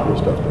lot of cool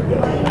stuff there.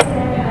 Yes.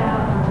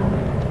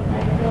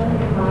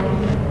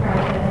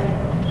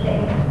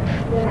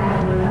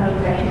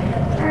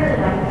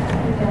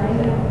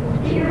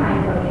 Get your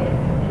mind focused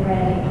and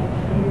ready,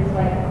 and just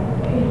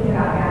thinking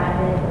about God.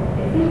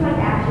 And it seems like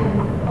actions,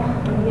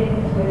 when you get in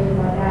situations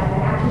like that, the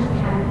actions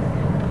kind of just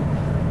come.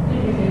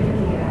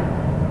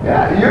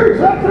 Yeah, you're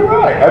exactly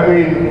right. I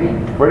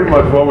mean, pretty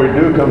much what we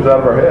do comes out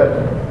of our head.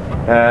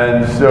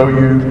 And so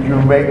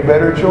you make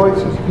better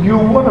choices. You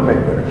want to make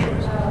better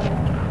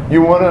choices.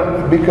 You want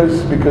to,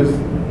 because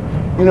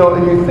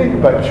and you think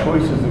about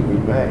choices that we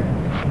make.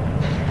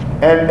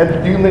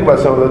 And you can think about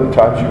some of the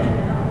times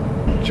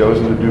you've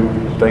chosen to do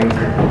things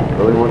that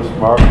really weren't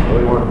smart,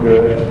 really weren't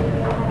good.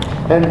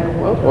 And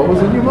what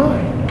was in your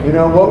mind?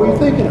 What were you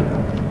thinking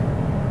about?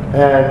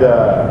 And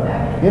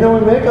we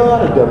make a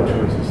lot of dumb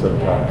choices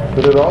sometimes,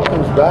 but it all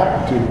comes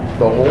back to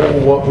the whole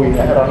what we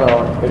had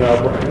in our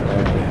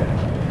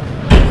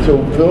brain.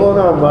 So filling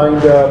our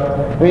mind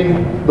up. I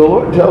mean, the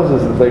Lord tells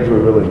us the things we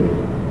really need.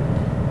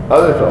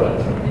 Other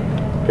thoughts,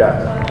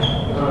 guys.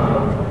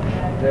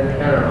 That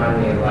kind of reminds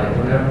me of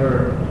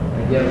whenever I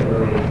get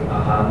really a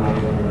hobby or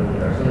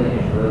something, or something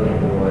you really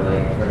enjoy,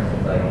 for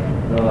instance, I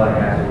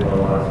actually go to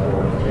a lot of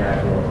sports, I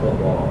actually love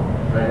football.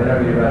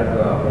 Whenever you're about to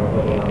go out for a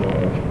football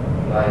game,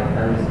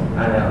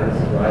 I know this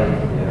is what I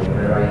used to do.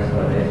 Whenever I used to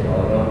play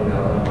baseball, the only thing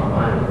that was on my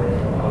mind was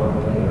baseball. I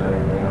wasn't thinking about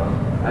anything else.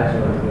 I just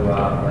wanted to go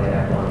out and play,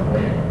 have fun,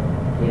 win.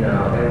 And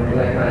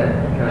that kind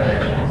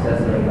of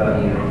says something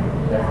about you.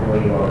 That's the way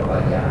you are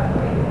with God.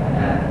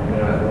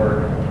 At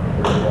work,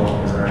 the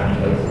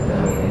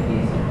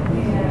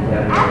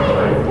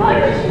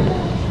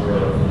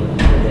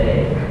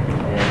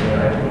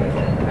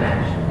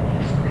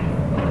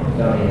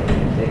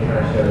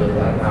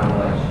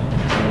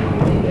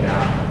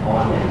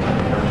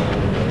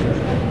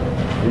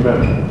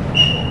Amen.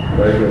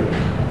 Very good.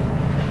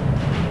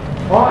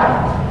 All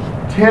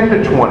right. 10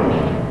 to 20.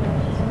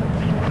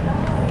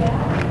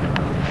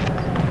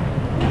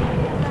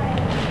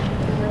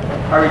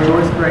 I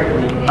rejoiced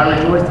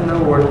in the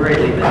Lord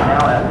greatly that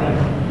now at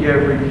length you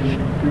have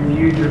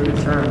reviewed your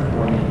concern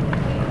for me.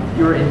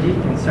 You were indeed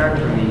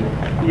concerned for me,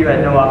 but you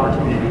had no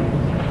opportunity.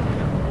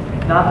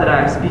 Not that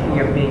I am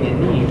speaking of being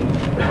in need,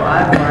 for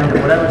I have learned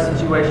that whatever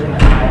situation I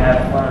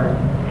have learned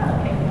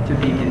to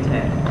be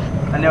content.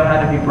 I know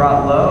how to be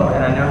brought low,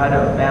 and I know how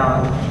to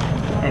abound.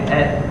 And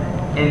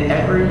in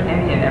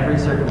every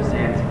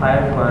circumstance, I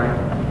have learned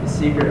the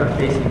secret of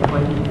facing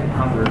plenty and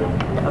hunger,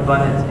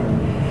 abundance and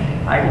need.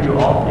 I can do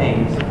all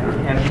things through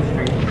Him who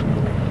strengthens me.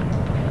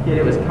 Yet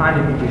it was kind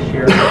of you to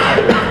share with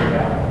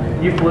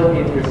others. You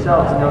Philippians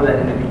yourselves know that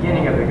in the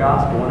beginning of the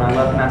gospel, when I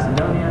left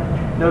Macedonia,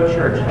 no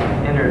church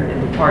entered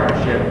into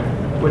partnership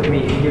with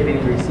me in giving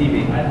and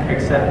receiving,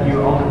 except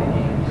you only.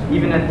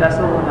 Even in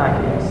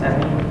Thessalonica, you sent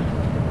me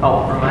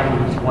help for my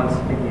needs once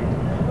again.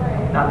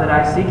 Not that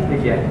I seek the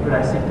gift, but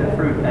I seek the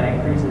fruit that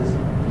increases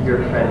your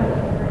credit.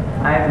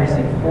 I have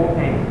received full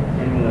payment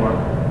and more.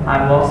 I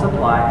am well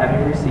supplied,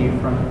 having received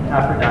from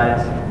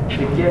Epaphroditus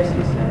the gifts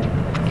he sent,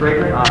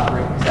 fragrant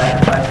offering,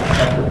 sacrifice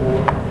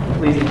acceptable,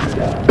 pleasing to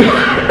God.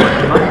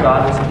 And my God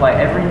will supply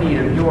every need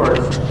of yours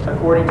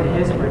according to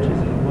His riches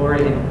and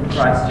glory in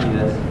Christ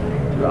Jesus.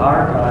 To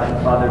our God and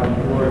Father be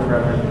glory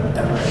forever and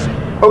ever.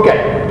 Okay,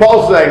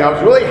 Paul's saying, I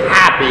was really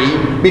happy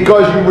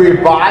because you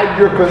revived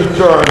your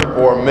concern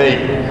for me.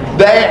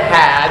 They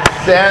had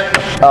sent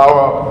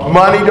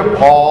money to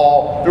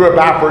Paul through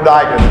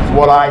Epaphroditus, is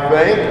what I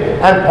think.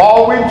 And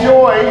Paul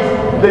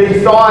rejoiced that he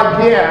saw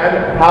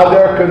again how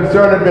their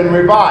concern had been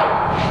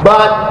revived.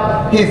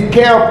 But he's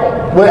careful.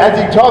 As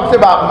he talks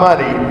about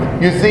money,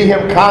 you see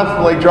him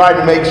constantly trying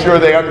to make sure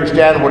they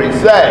understand what he's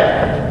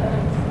saying.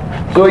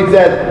 So he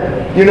says,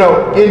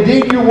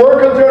 indeed you were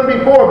concerned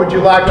before, but you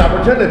lacked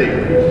opportunity.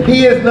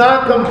 He is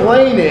not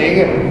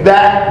complaining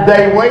that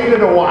they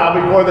waited a while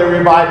before they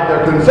revived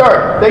their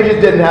concern. They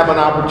just didn't have an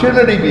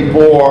opportunity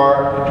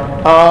before.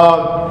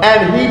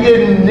 And he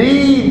didn't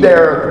need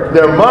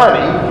their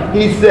money.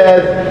 He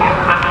says,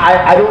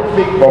 I don't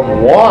think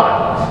from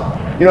want.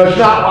 It's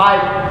not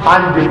like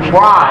I'm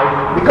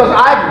deprived, because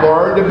I've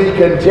learned to be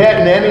content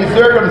in any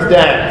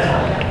circumstance.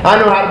 I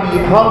know how to be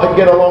humble,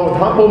 get along with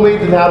humble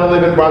means, and how to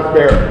live in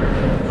prosperity.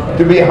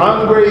 To be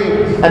hungry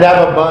and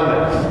have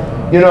abundance.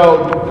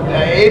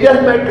 It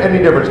doesn't make any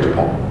difference to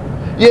Paul.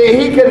 Yeah,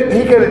 he can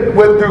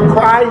through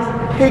Christ,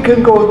 he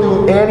can go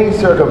through any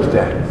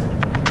circumstance.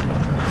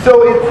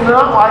 So it's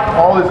not like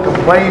Paul is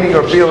complaining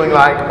or feeling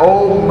like,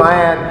 oh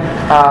man,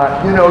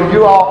 I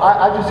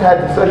just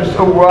had such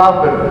so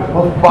rough, and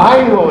well,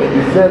 finally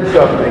you said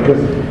something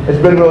because it's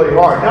been really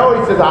hard. No,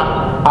 he says,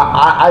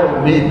 I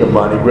don't need the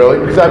money really,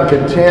 because I'm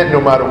content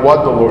no matter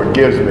what the Lord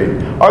gives me.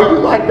 Are you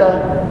like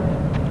that?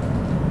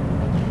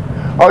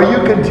 Are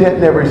you content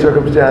in every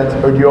circumstance,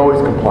 or do you always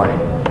complain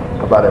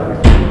about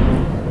everything?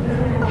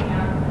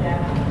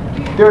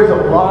 There's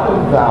a lot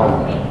of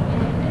value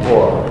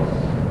for us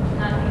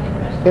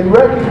in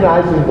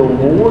recognizing the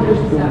Lord is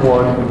the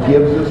one who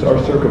gives us our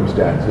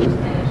circumstances,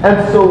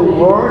 and so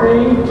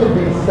learning to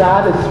be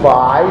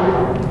satisfied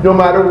no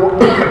matter what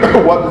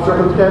the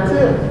circumstance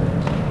is.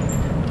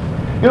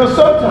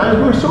 Sometimes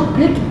we're so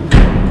picky.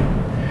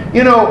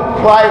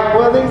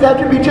 Things have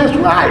to be just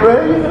right,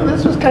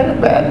 this was kind of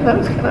bad and that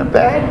was kind of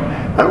bad.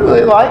 I don't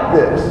really like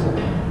this.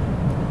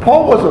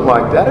 Paul wasn't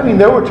like that.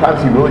 There were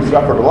times he really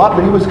suffered a lot,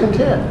 but he was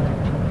content.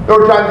 There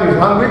were times he was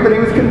hungry, but he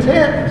was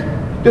content.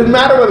 Doesn't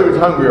matter whether he was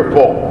hungry or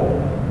full,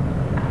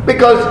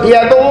 because he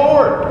had the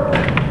Lord.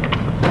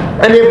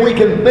 And if we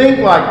can think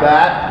like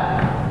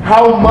that,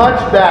 how much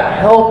that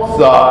helps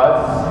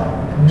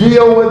us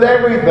deal with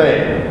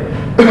everything.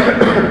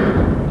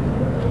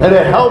 And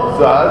it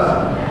helps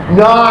us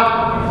not,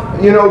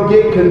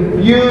 get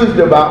confused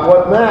about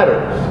what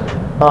matters.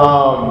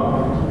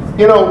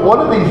 One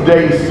of these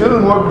days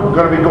soon we're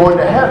going to be going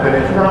to heaven.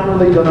 It's not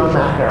really going to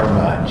matter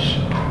much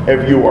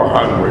if you were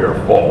hungry or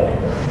full.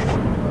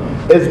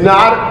 It's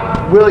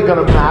not really going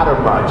to matter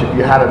much if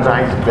you had a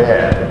nice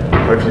bed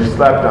or if you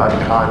slept on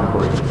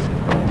concrete.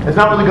 It's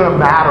not really going to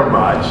matter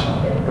much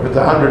if it's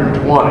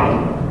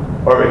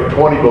 120 or if it's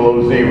 20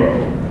 below zero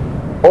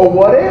or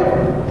whatever.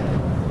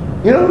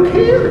 Who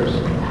cares?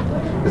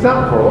 It's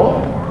not for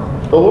all.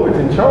 The Lord's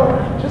in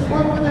charge. Just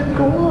let it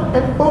go on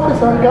and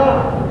focus on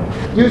God.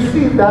 You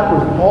see that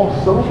with Paul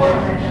so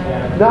much.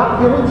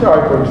 Not feeling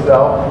sorry for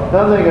himself.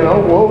 Not thinking,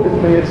 oh, woe is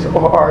me, it's so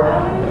hard.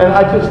 And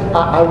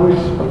I wish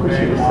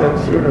he was sent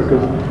sooner,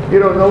 because you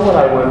don't know what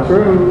I went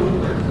through.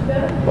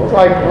 I was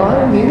like, well, I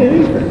don't need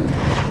anything,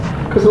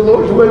 because the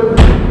Lord's with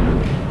me.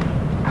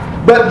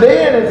 But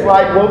then it's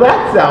like, well,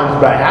 that sounds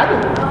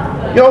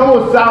bad. It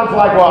almost sounds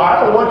like, well,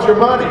 I don't want your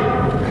money.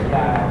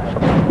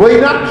 Well,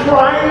 he's not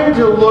trying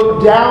to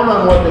look down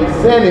on what they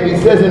sent him. He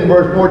says in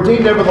verse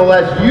 14,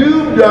 nevertheless,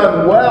 you've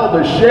done well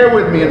to share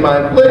with me in my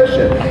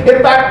affliction.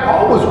 In fact,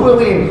 Paul was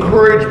really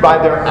encouraged by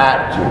their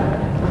attitude.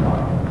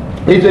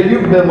 He said,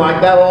 you've been like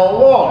that all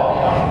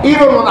along.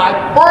 Even when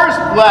I first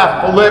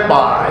left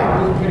Philippi,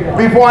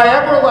 before I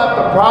ever left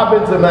the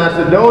province of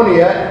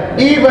Macedonia,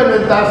 even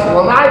in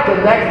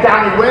Thessalonica, next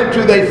town he went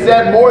to, they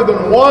sent more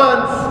than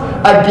once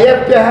a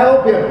gift to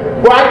help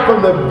him. Right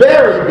from the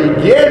very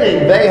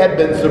beginning, they had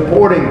been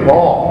supporting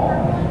Paul.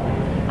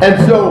 And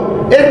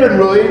so it's been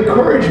really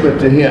encouragement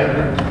to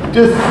him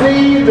to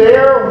see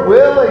their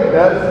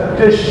willingness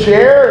to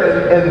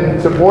share in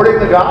supporting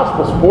the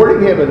gospel,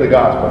 supporting him in the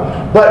gospel.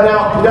 But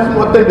now, he doesn't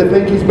want them to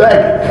think he's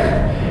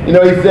begging. You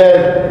know, he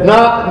says,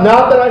 not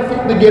that I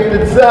seek the gift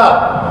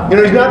itself. You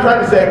know, he's not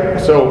trying to say,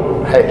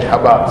 so, hey, how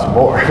about some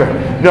more?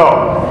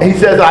 No, he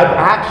says, I'm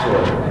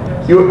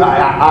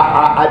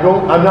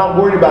not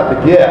worried about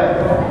the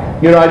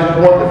gift. You know, I just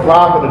want the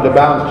profit and the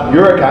balance to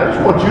your account. I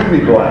just want you to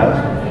be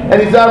blessed.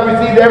 And he said, I've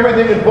received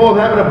everything in full and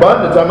have an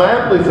abundance. I'm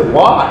amply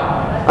supplied.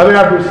 I mean,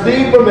 I've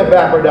received from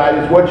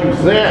Epaphroditus what you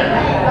sent.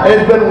 And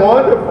it's been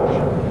wonderful.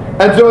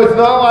 And so it's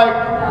not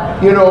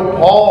like, you know,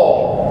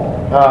 Paul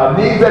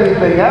needs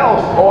anything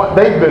else. Oh,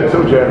 they've been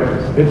so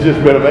generous. It's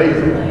just been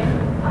amazing.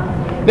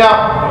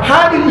 Now,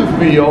 how do you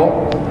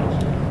feel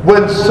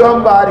when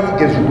somebody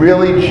is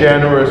really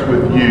generous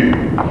with you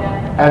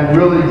and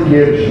really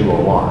gives you a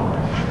lot?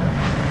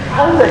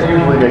 How does that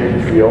usually make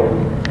you feel?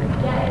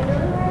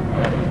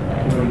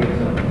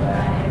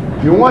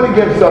 You want to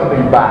give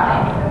something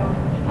back.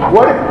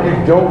 What if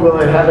you don't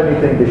really have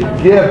anything to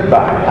give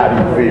back? How do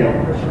you feel?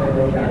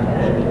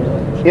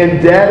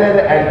 Indebted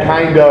and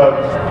kind of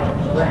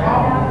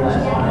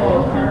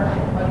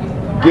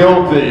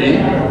guilty.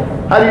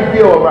 How do you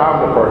feel around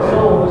the person?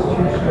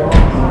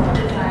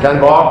 Kind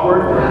of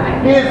awkward?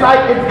 It's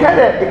like, it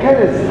kind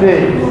of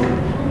stings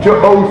to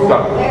owe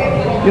something.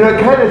 You know, it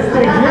kind of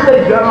stings. Here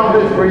they've done all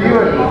this for you,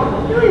 and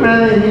you don't even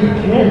have anything you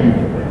can do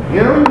for them. You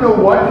don't even know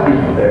what to do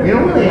for them. You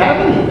don't really have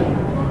anything.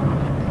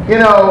 You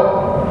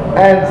know,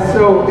 and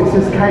so it's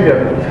just kind of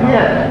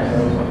tense.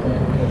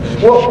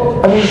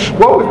 Well, I mean,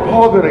 what was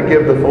Paul going to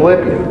give the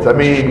Philippians? I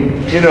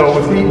mean, you know,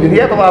 did he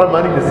have a lot of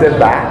money to send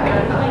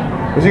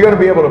back? Was he going to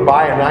be able to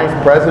buy a nice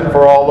present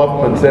for all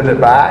of them and send it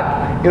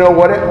back? You know,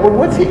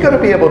 what's he going to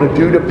be able to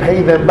do to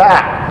pay them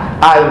back?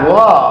 I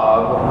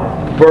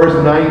love verse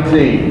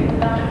 19.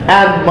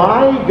 And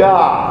my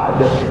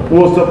God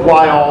will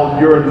supply all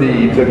your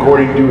needs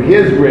according to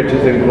his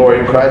riches and glory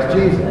in Christ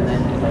Jesus.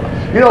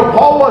 You know,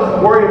 Paul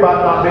wasn't worried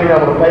about not being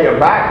able to pay him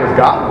back because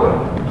God will.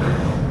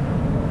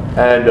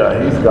 And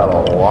he's got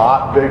a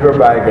lot bigger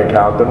bank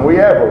account than we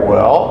ever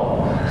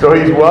will. So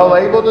he's well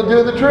able to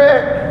do the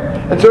trick.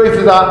 And so he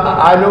says,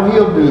 I know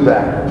he'll do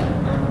that.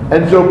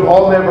 And so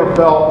Paul never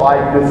felt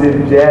like this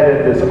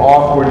indebted, this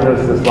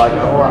awkwardness, this like,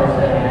 oh,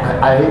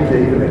 I hate to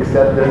even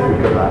accept this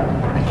because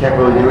I can't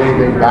really do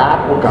anything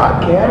back. Well,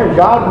 God can and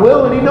God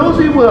will, and he knows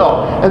he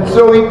will. And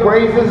so he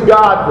praises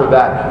God for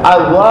that.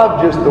 I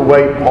love just the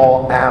way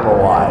Paul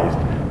analyzed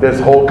this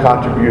whole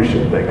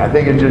contribution thing. I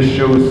think it just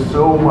shows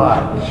so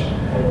much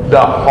the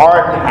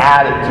heart and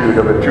attitude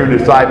of a true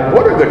disciple.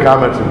 What are the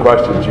comments and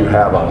questions you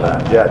have on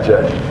that? Yeah,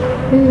 Jay.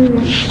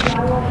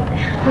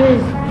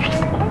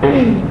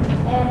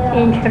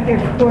 In chapter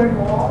 4,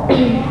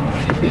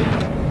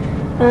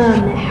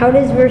 how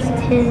does verse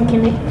 10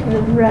 connect to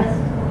the rest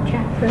of the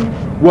chapter?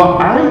 Well,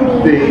 I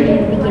think...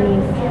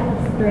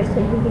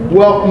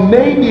 Well,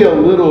 maybe a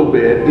little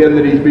bit in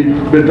that he's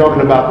been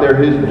talking about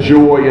his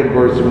joy in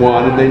verse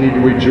 1, and they need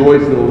to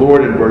rejoice in the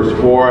Lord in verse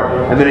 4,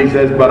 and then he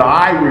says, but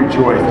I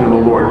rejoiced in the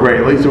Lord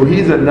greatly. So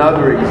he's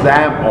another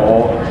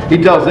example. He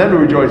tells them to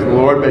rejoice in the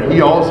Lord, but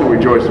he also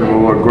rejoiced in the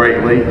Lord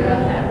greatly.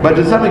 But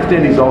to some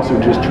extent, he's also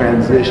just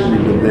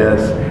transitioning to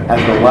this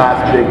as the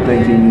last big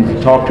thing he needs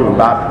to talk to him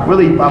about.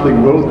 Really, he probably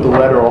wrote the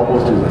letter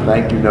almost as a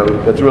thank you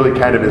note. That's really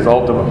kind of his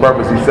ultimate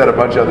purpose. He said a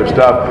bunch of other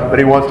stuff, but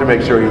he wants to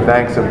make sure he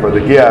thanks him for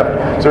the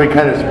gift. So he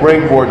kind of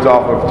springboards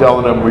off of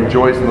telling them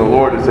rejoice in the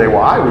Lord to say,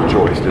 well, I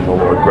rejoiced in the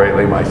Lord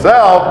greatly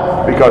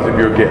myself because of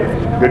your gift.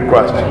 Good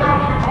question.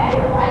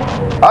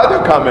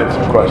 Other comments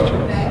and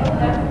questions?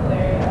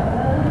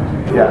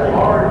 Yeah.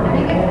 I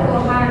think it's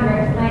cool how in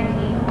verse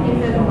 19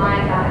 he says, my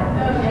God.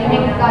 And he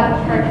makes God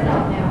personal.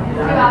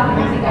 Too often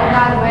we think, oh,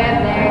 God's way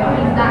up there.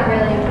 He's not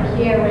really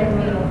here with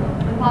me.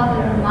 And Paul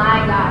says,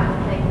 my God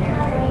will take care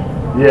of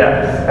me.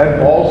 Yes,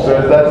 and Paul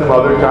says that some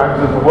other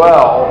times as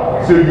well.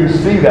 So you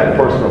see that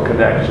personal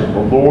connection.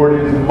 The Lord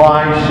is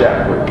my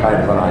shepherd,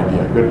 kind of an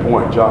idea. Good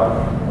point, John.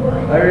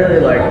 I really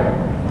like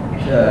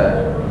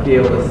to be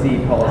able to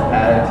see Paul's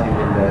attitude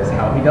in this,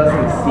 how he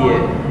doesn't see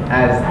it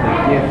as the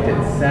gift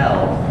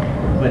itself,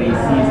 but he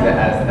sees it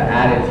as the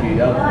attitude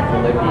of the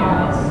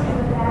Philippians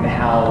and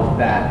how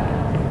that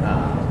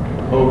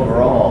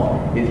overall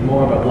is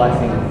more of a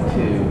blessing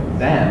to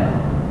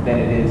them than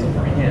it is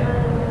for him.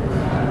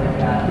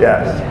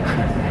 Yes.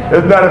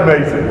 Isn't that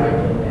amazing?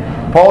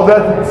 Paul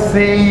doesn't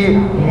see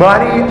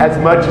money as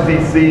much as he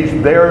sees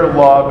their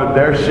love and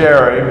their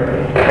sharing,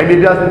 and he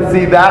doesn't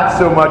see that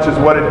so much as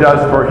what it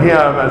does for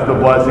him as the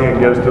blessing it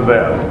gives to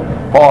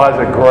them. Paul has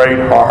a great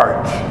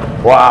heart.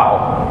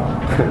 Wow.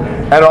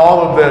 And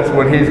all of this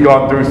when he's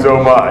gone through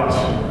so much.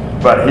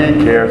 but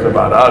he cares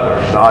about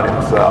others, not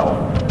himself.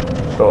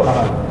 So,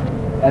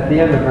 At the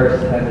end of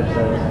verse 10 it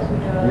says,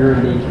 "Your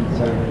need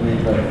concerned me,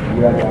 but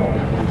you had the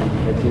opportunity,"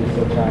 because he was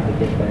still trying to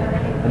get there.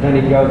 And then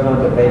he goes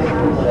on to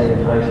basically say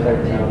in verse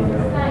 13,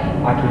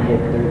 "I can get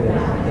through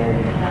this."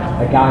 And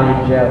a guy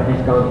in jail,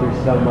 he's gone through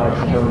so much,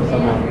 telling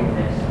someone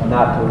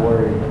not to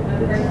worry.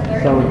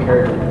 It's so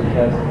encouraging,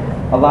 because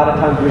a lot of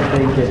times we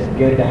think it's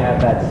good to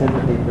have that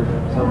sympathy for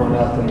someone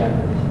else, and then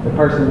the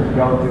person who's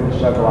going through the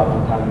struggle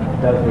oftentimes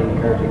does the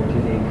encouraging to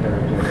the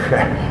encourager.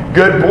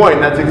 good point.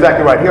 That's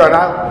exactly right. Here,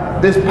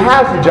 and this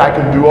passage, "I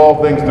can do all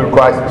things through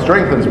Christ that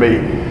strengthens me."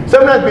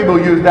 Sometimes people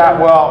use that,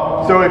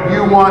 well, so if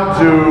you want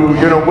to,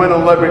 win a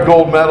Olympic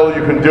gold medal,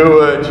 you can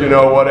do it,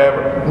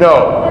 whatever.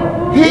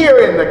 No. Here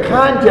in the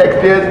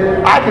context is,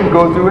 I can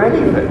go through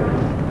anything.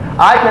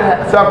 I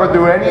can suffer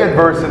through any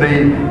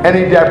adversity,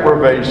 any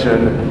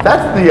deprivation.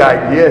 That's the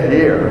idea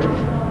here.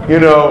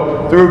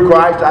 Through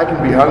Christ, I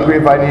can be hungry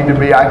if I need to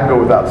be. I can go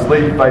without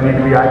sleep if I need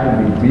to be. I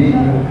can be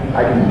beaten.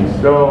 I can be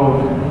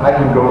stoned. I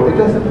can go. It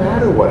doesn't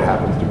matter what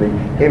happens to me.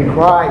 In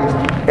Christ,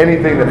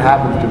 anything that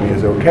happens to me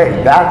is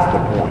okay. That's the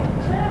point.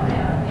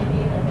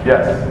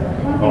 Yes?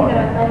 One thing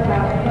that I thought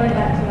about, going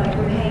back to like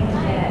we're hanging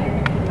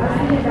dead, I was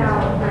thinking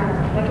about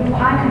like when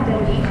I'm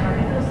condemned,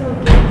 I feel so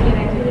guilty and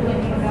I really want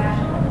to come back.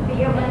 But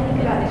yeah, when I think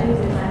about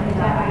Jesus, I think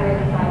that I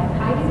realize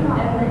I do not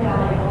ever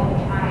die all the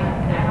time,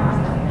 and I don't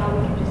understand how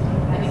we can just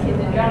take that as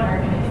the drummer.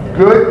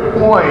 Good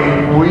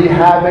point. We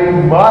have a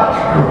much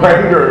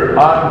greater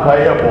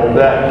unpayable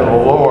debt to the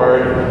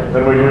Lord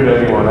than we do to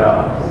anyone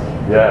else.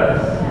 Yes.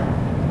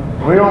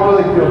 We don't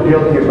really feel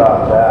guilty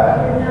about that,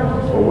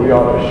 but we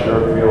ought to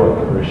sure feel a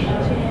Christian.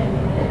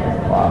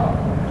 Wow.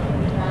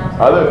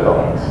 Other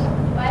thoughts?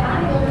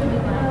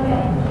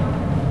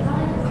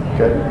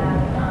 Okay.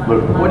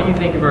 Luke. What do you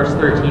think of verse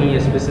 13 he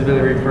is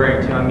specifically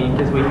referring to? I mean,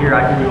 because we hear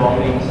I can do all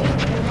things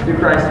through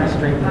Christ who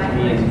strengthens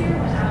me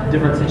in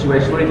different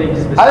situations. What do you think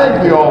specifically? I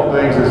think the all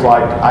things is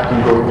like I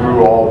can go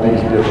through all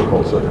these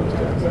difficult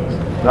circumstances.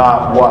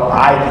 Not what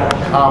I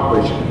can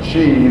accomplish and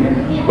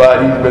achieve,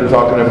 but he's been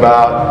talking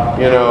about,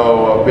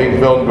 being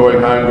filled and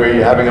going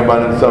hungry, having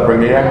abundant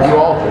suffering. I can do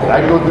all things. I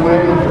can go through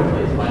anything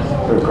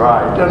through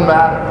Christ. It doesn't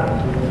matter.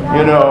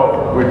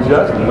 We're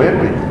just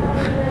living.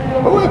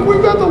 But if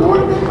we've got the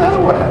Lord, it doesn't matter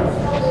what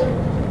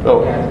happens.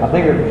 So, I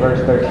think that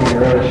verse 13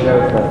 really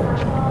shows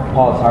that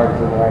Paul's heart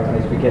is in the right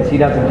place, because he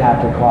doesn't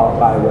have to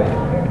qualify with,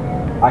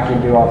 "I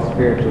can do all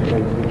spiritual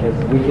things," because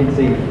we can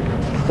see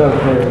so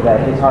clearly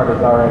that his heart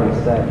is already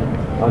set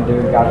on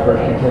doing God's work.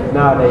 Because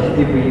nowadays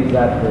people use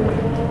that for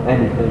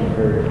anything,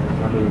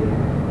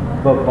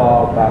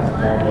 football,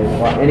 basketball,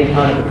 baseball, any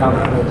kind of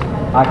accomplishment.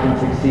 I can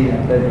succeed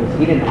in business.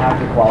 He didn't have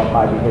to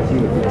qualify because he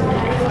was in.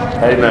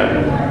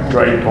 amen.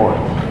 Great point.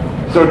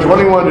 So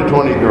 21 to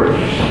 23.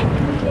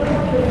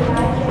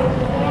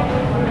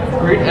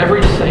 Greet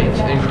every saint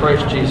in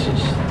Christ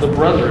Jesus. The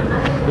brethren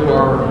who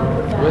are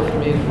with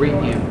me greet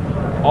you.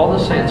 All the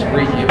saints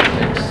greet you,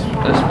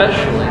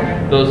 especially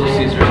those of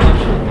Caesar's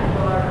household.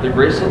 The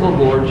grace of the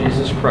Lord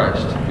Jesus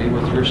Christ be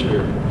with your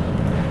spirit.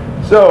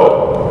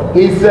 So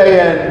he's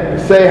saying,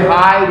 say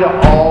hi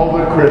to all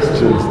the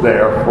Christians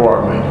there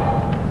for me.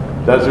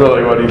 That's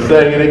really what he's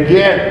saying. And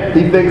again,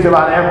 he thinks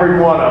about every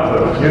one of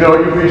them. You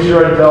be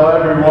sure to tell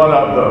every one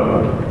of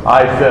them,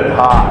 I said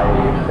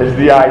hi, is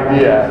the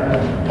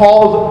idea.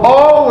 Paul's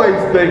always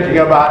thinking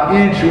about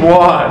each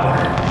one.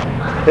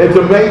 It's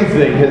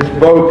amazing, his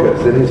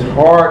focus and his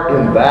heart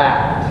in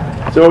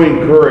that. So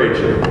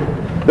encouraging.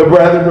 The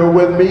brethren who are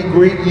with me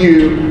greet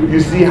you. You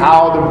see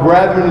how the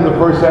brethren in the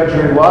first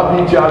century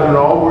loved each other and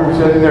all were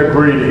sending their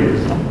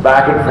greetings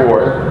back and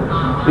forth.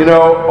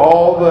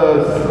 All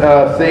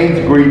the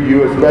saints greet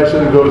you,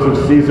 especially those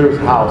of Caesar's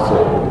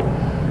household.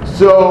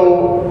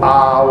 So,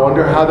 I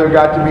wonder how there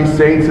got to be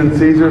saints in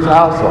Caesar's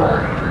household.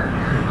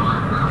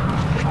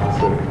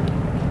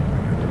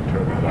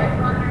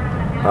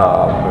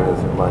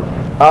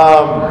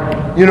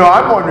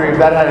 I'm wondering if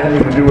that had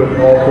anything to do with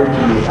Paul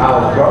preaching the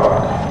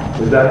Alexandria.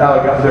 Is that how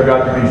there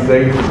got to be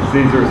saints in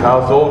Caesar's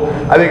household?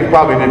 I think it's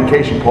probably an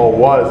indication Paul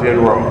was in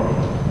Rome.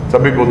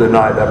 Some people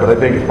deny that, but I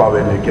think it's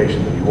probably an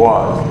indication that he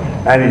was.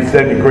 And he's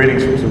sending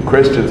greetings from some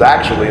Christians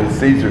actually in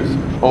Caesar's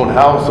own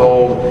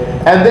household.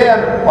 And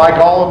then, like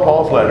all of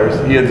Paul's letters,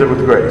 he ends it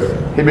with grace.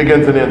 He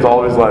begins and ends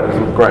all of his letters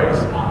with grace.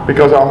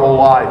 Because our whole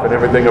life and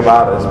everything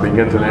about us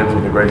begins and ends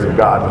with the grace of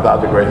God.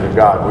 Without the grace of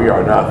God, we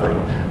are nothing.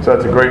 So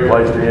it's a great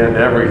place to end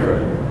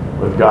everything,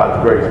 with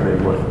God's grace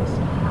being with us.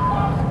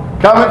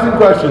 Comments and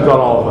questions on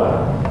all of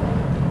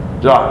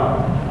that?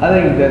 John? I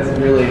think that's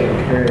really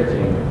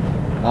encouraging.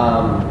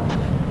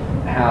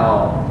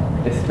 How,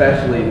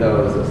 especially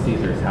those of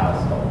Caesar's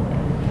household.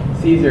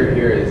 Caesar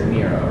here is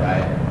Nero,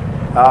 right?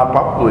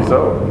 Probably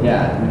so.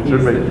 Yeah, and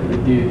he's the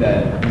dude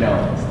that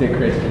stick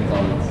Christians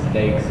on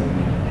stakes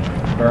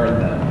and burn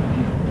them,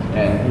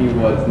 and he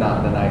was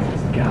not the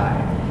nicest guy.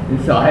 And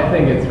so I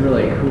think it's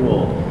really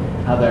cool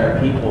how there are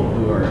people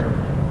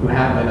who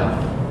have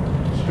enough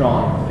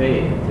strong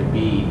faith to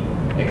be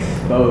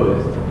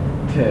exposed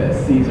to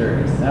Caesar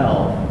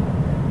himself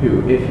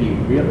who, if he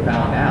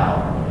found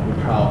out, would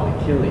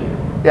probably kill you.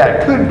 Yeah,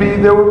 it could be.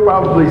 There were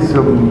probably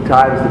some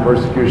times the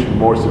persecution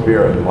more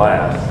severe than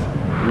less.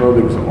 You know,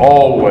 there was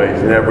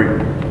always in every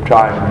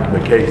time the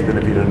case that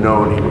if he'd have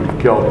known, he would have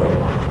killed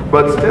them.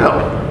 But still,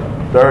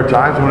 there are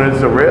times when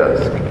it's a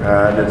risk,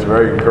 and it's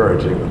very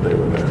encouraging that they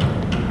were there.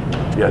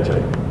 Yeah,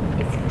 Jay.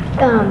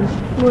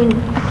 When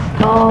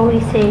Paul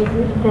always says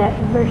that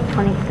verse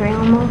 23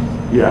 almost,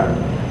 Yeah.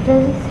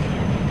 does he say?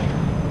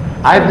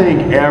 I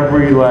think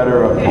every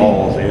letter of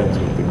Paul's ends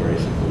with the grace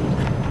of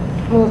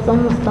God. Well, it's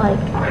almost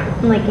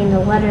like in the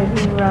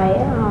letters you write,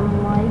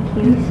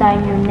 like you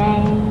sign your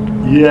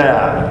name.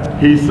 Yeah,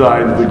 he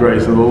signs the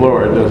grace of the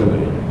Lord, doesn't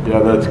he? Yeah,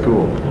 that's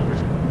cool.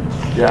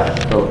 Yeah,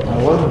 so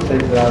One of the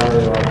things that I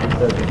really like is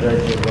that the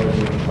grace of God is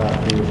taught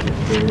through the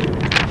Spirit.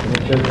 And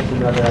it shows us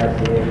another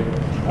idea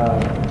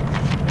of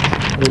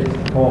his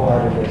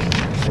wholeheartedness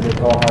and his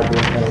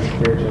wholeheartedness in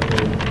spiritual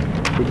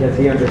things. Because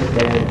he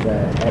understands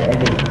that at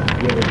any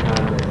given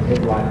time that his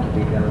life can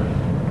be done.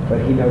 But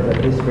he knows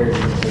that his spirit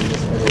is in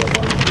this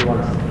and he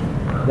wants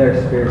their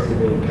spirits to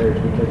be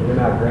encouraged because we're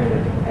not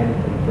granted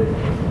anything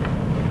physically.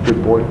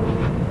 good point.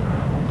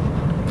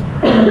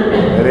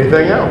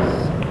 Anything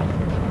else?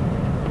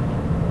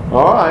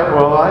 All right,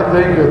 well, I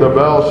think the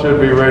bell should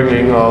be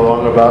ringing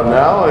along about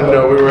now, and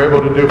we were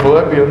able to do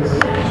Philippians.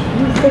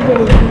 You said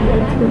that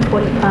it's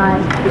 2:45.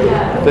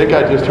 I think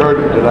I just heard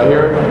it. Did I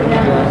hear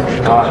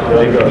it? All right,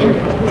 there you go.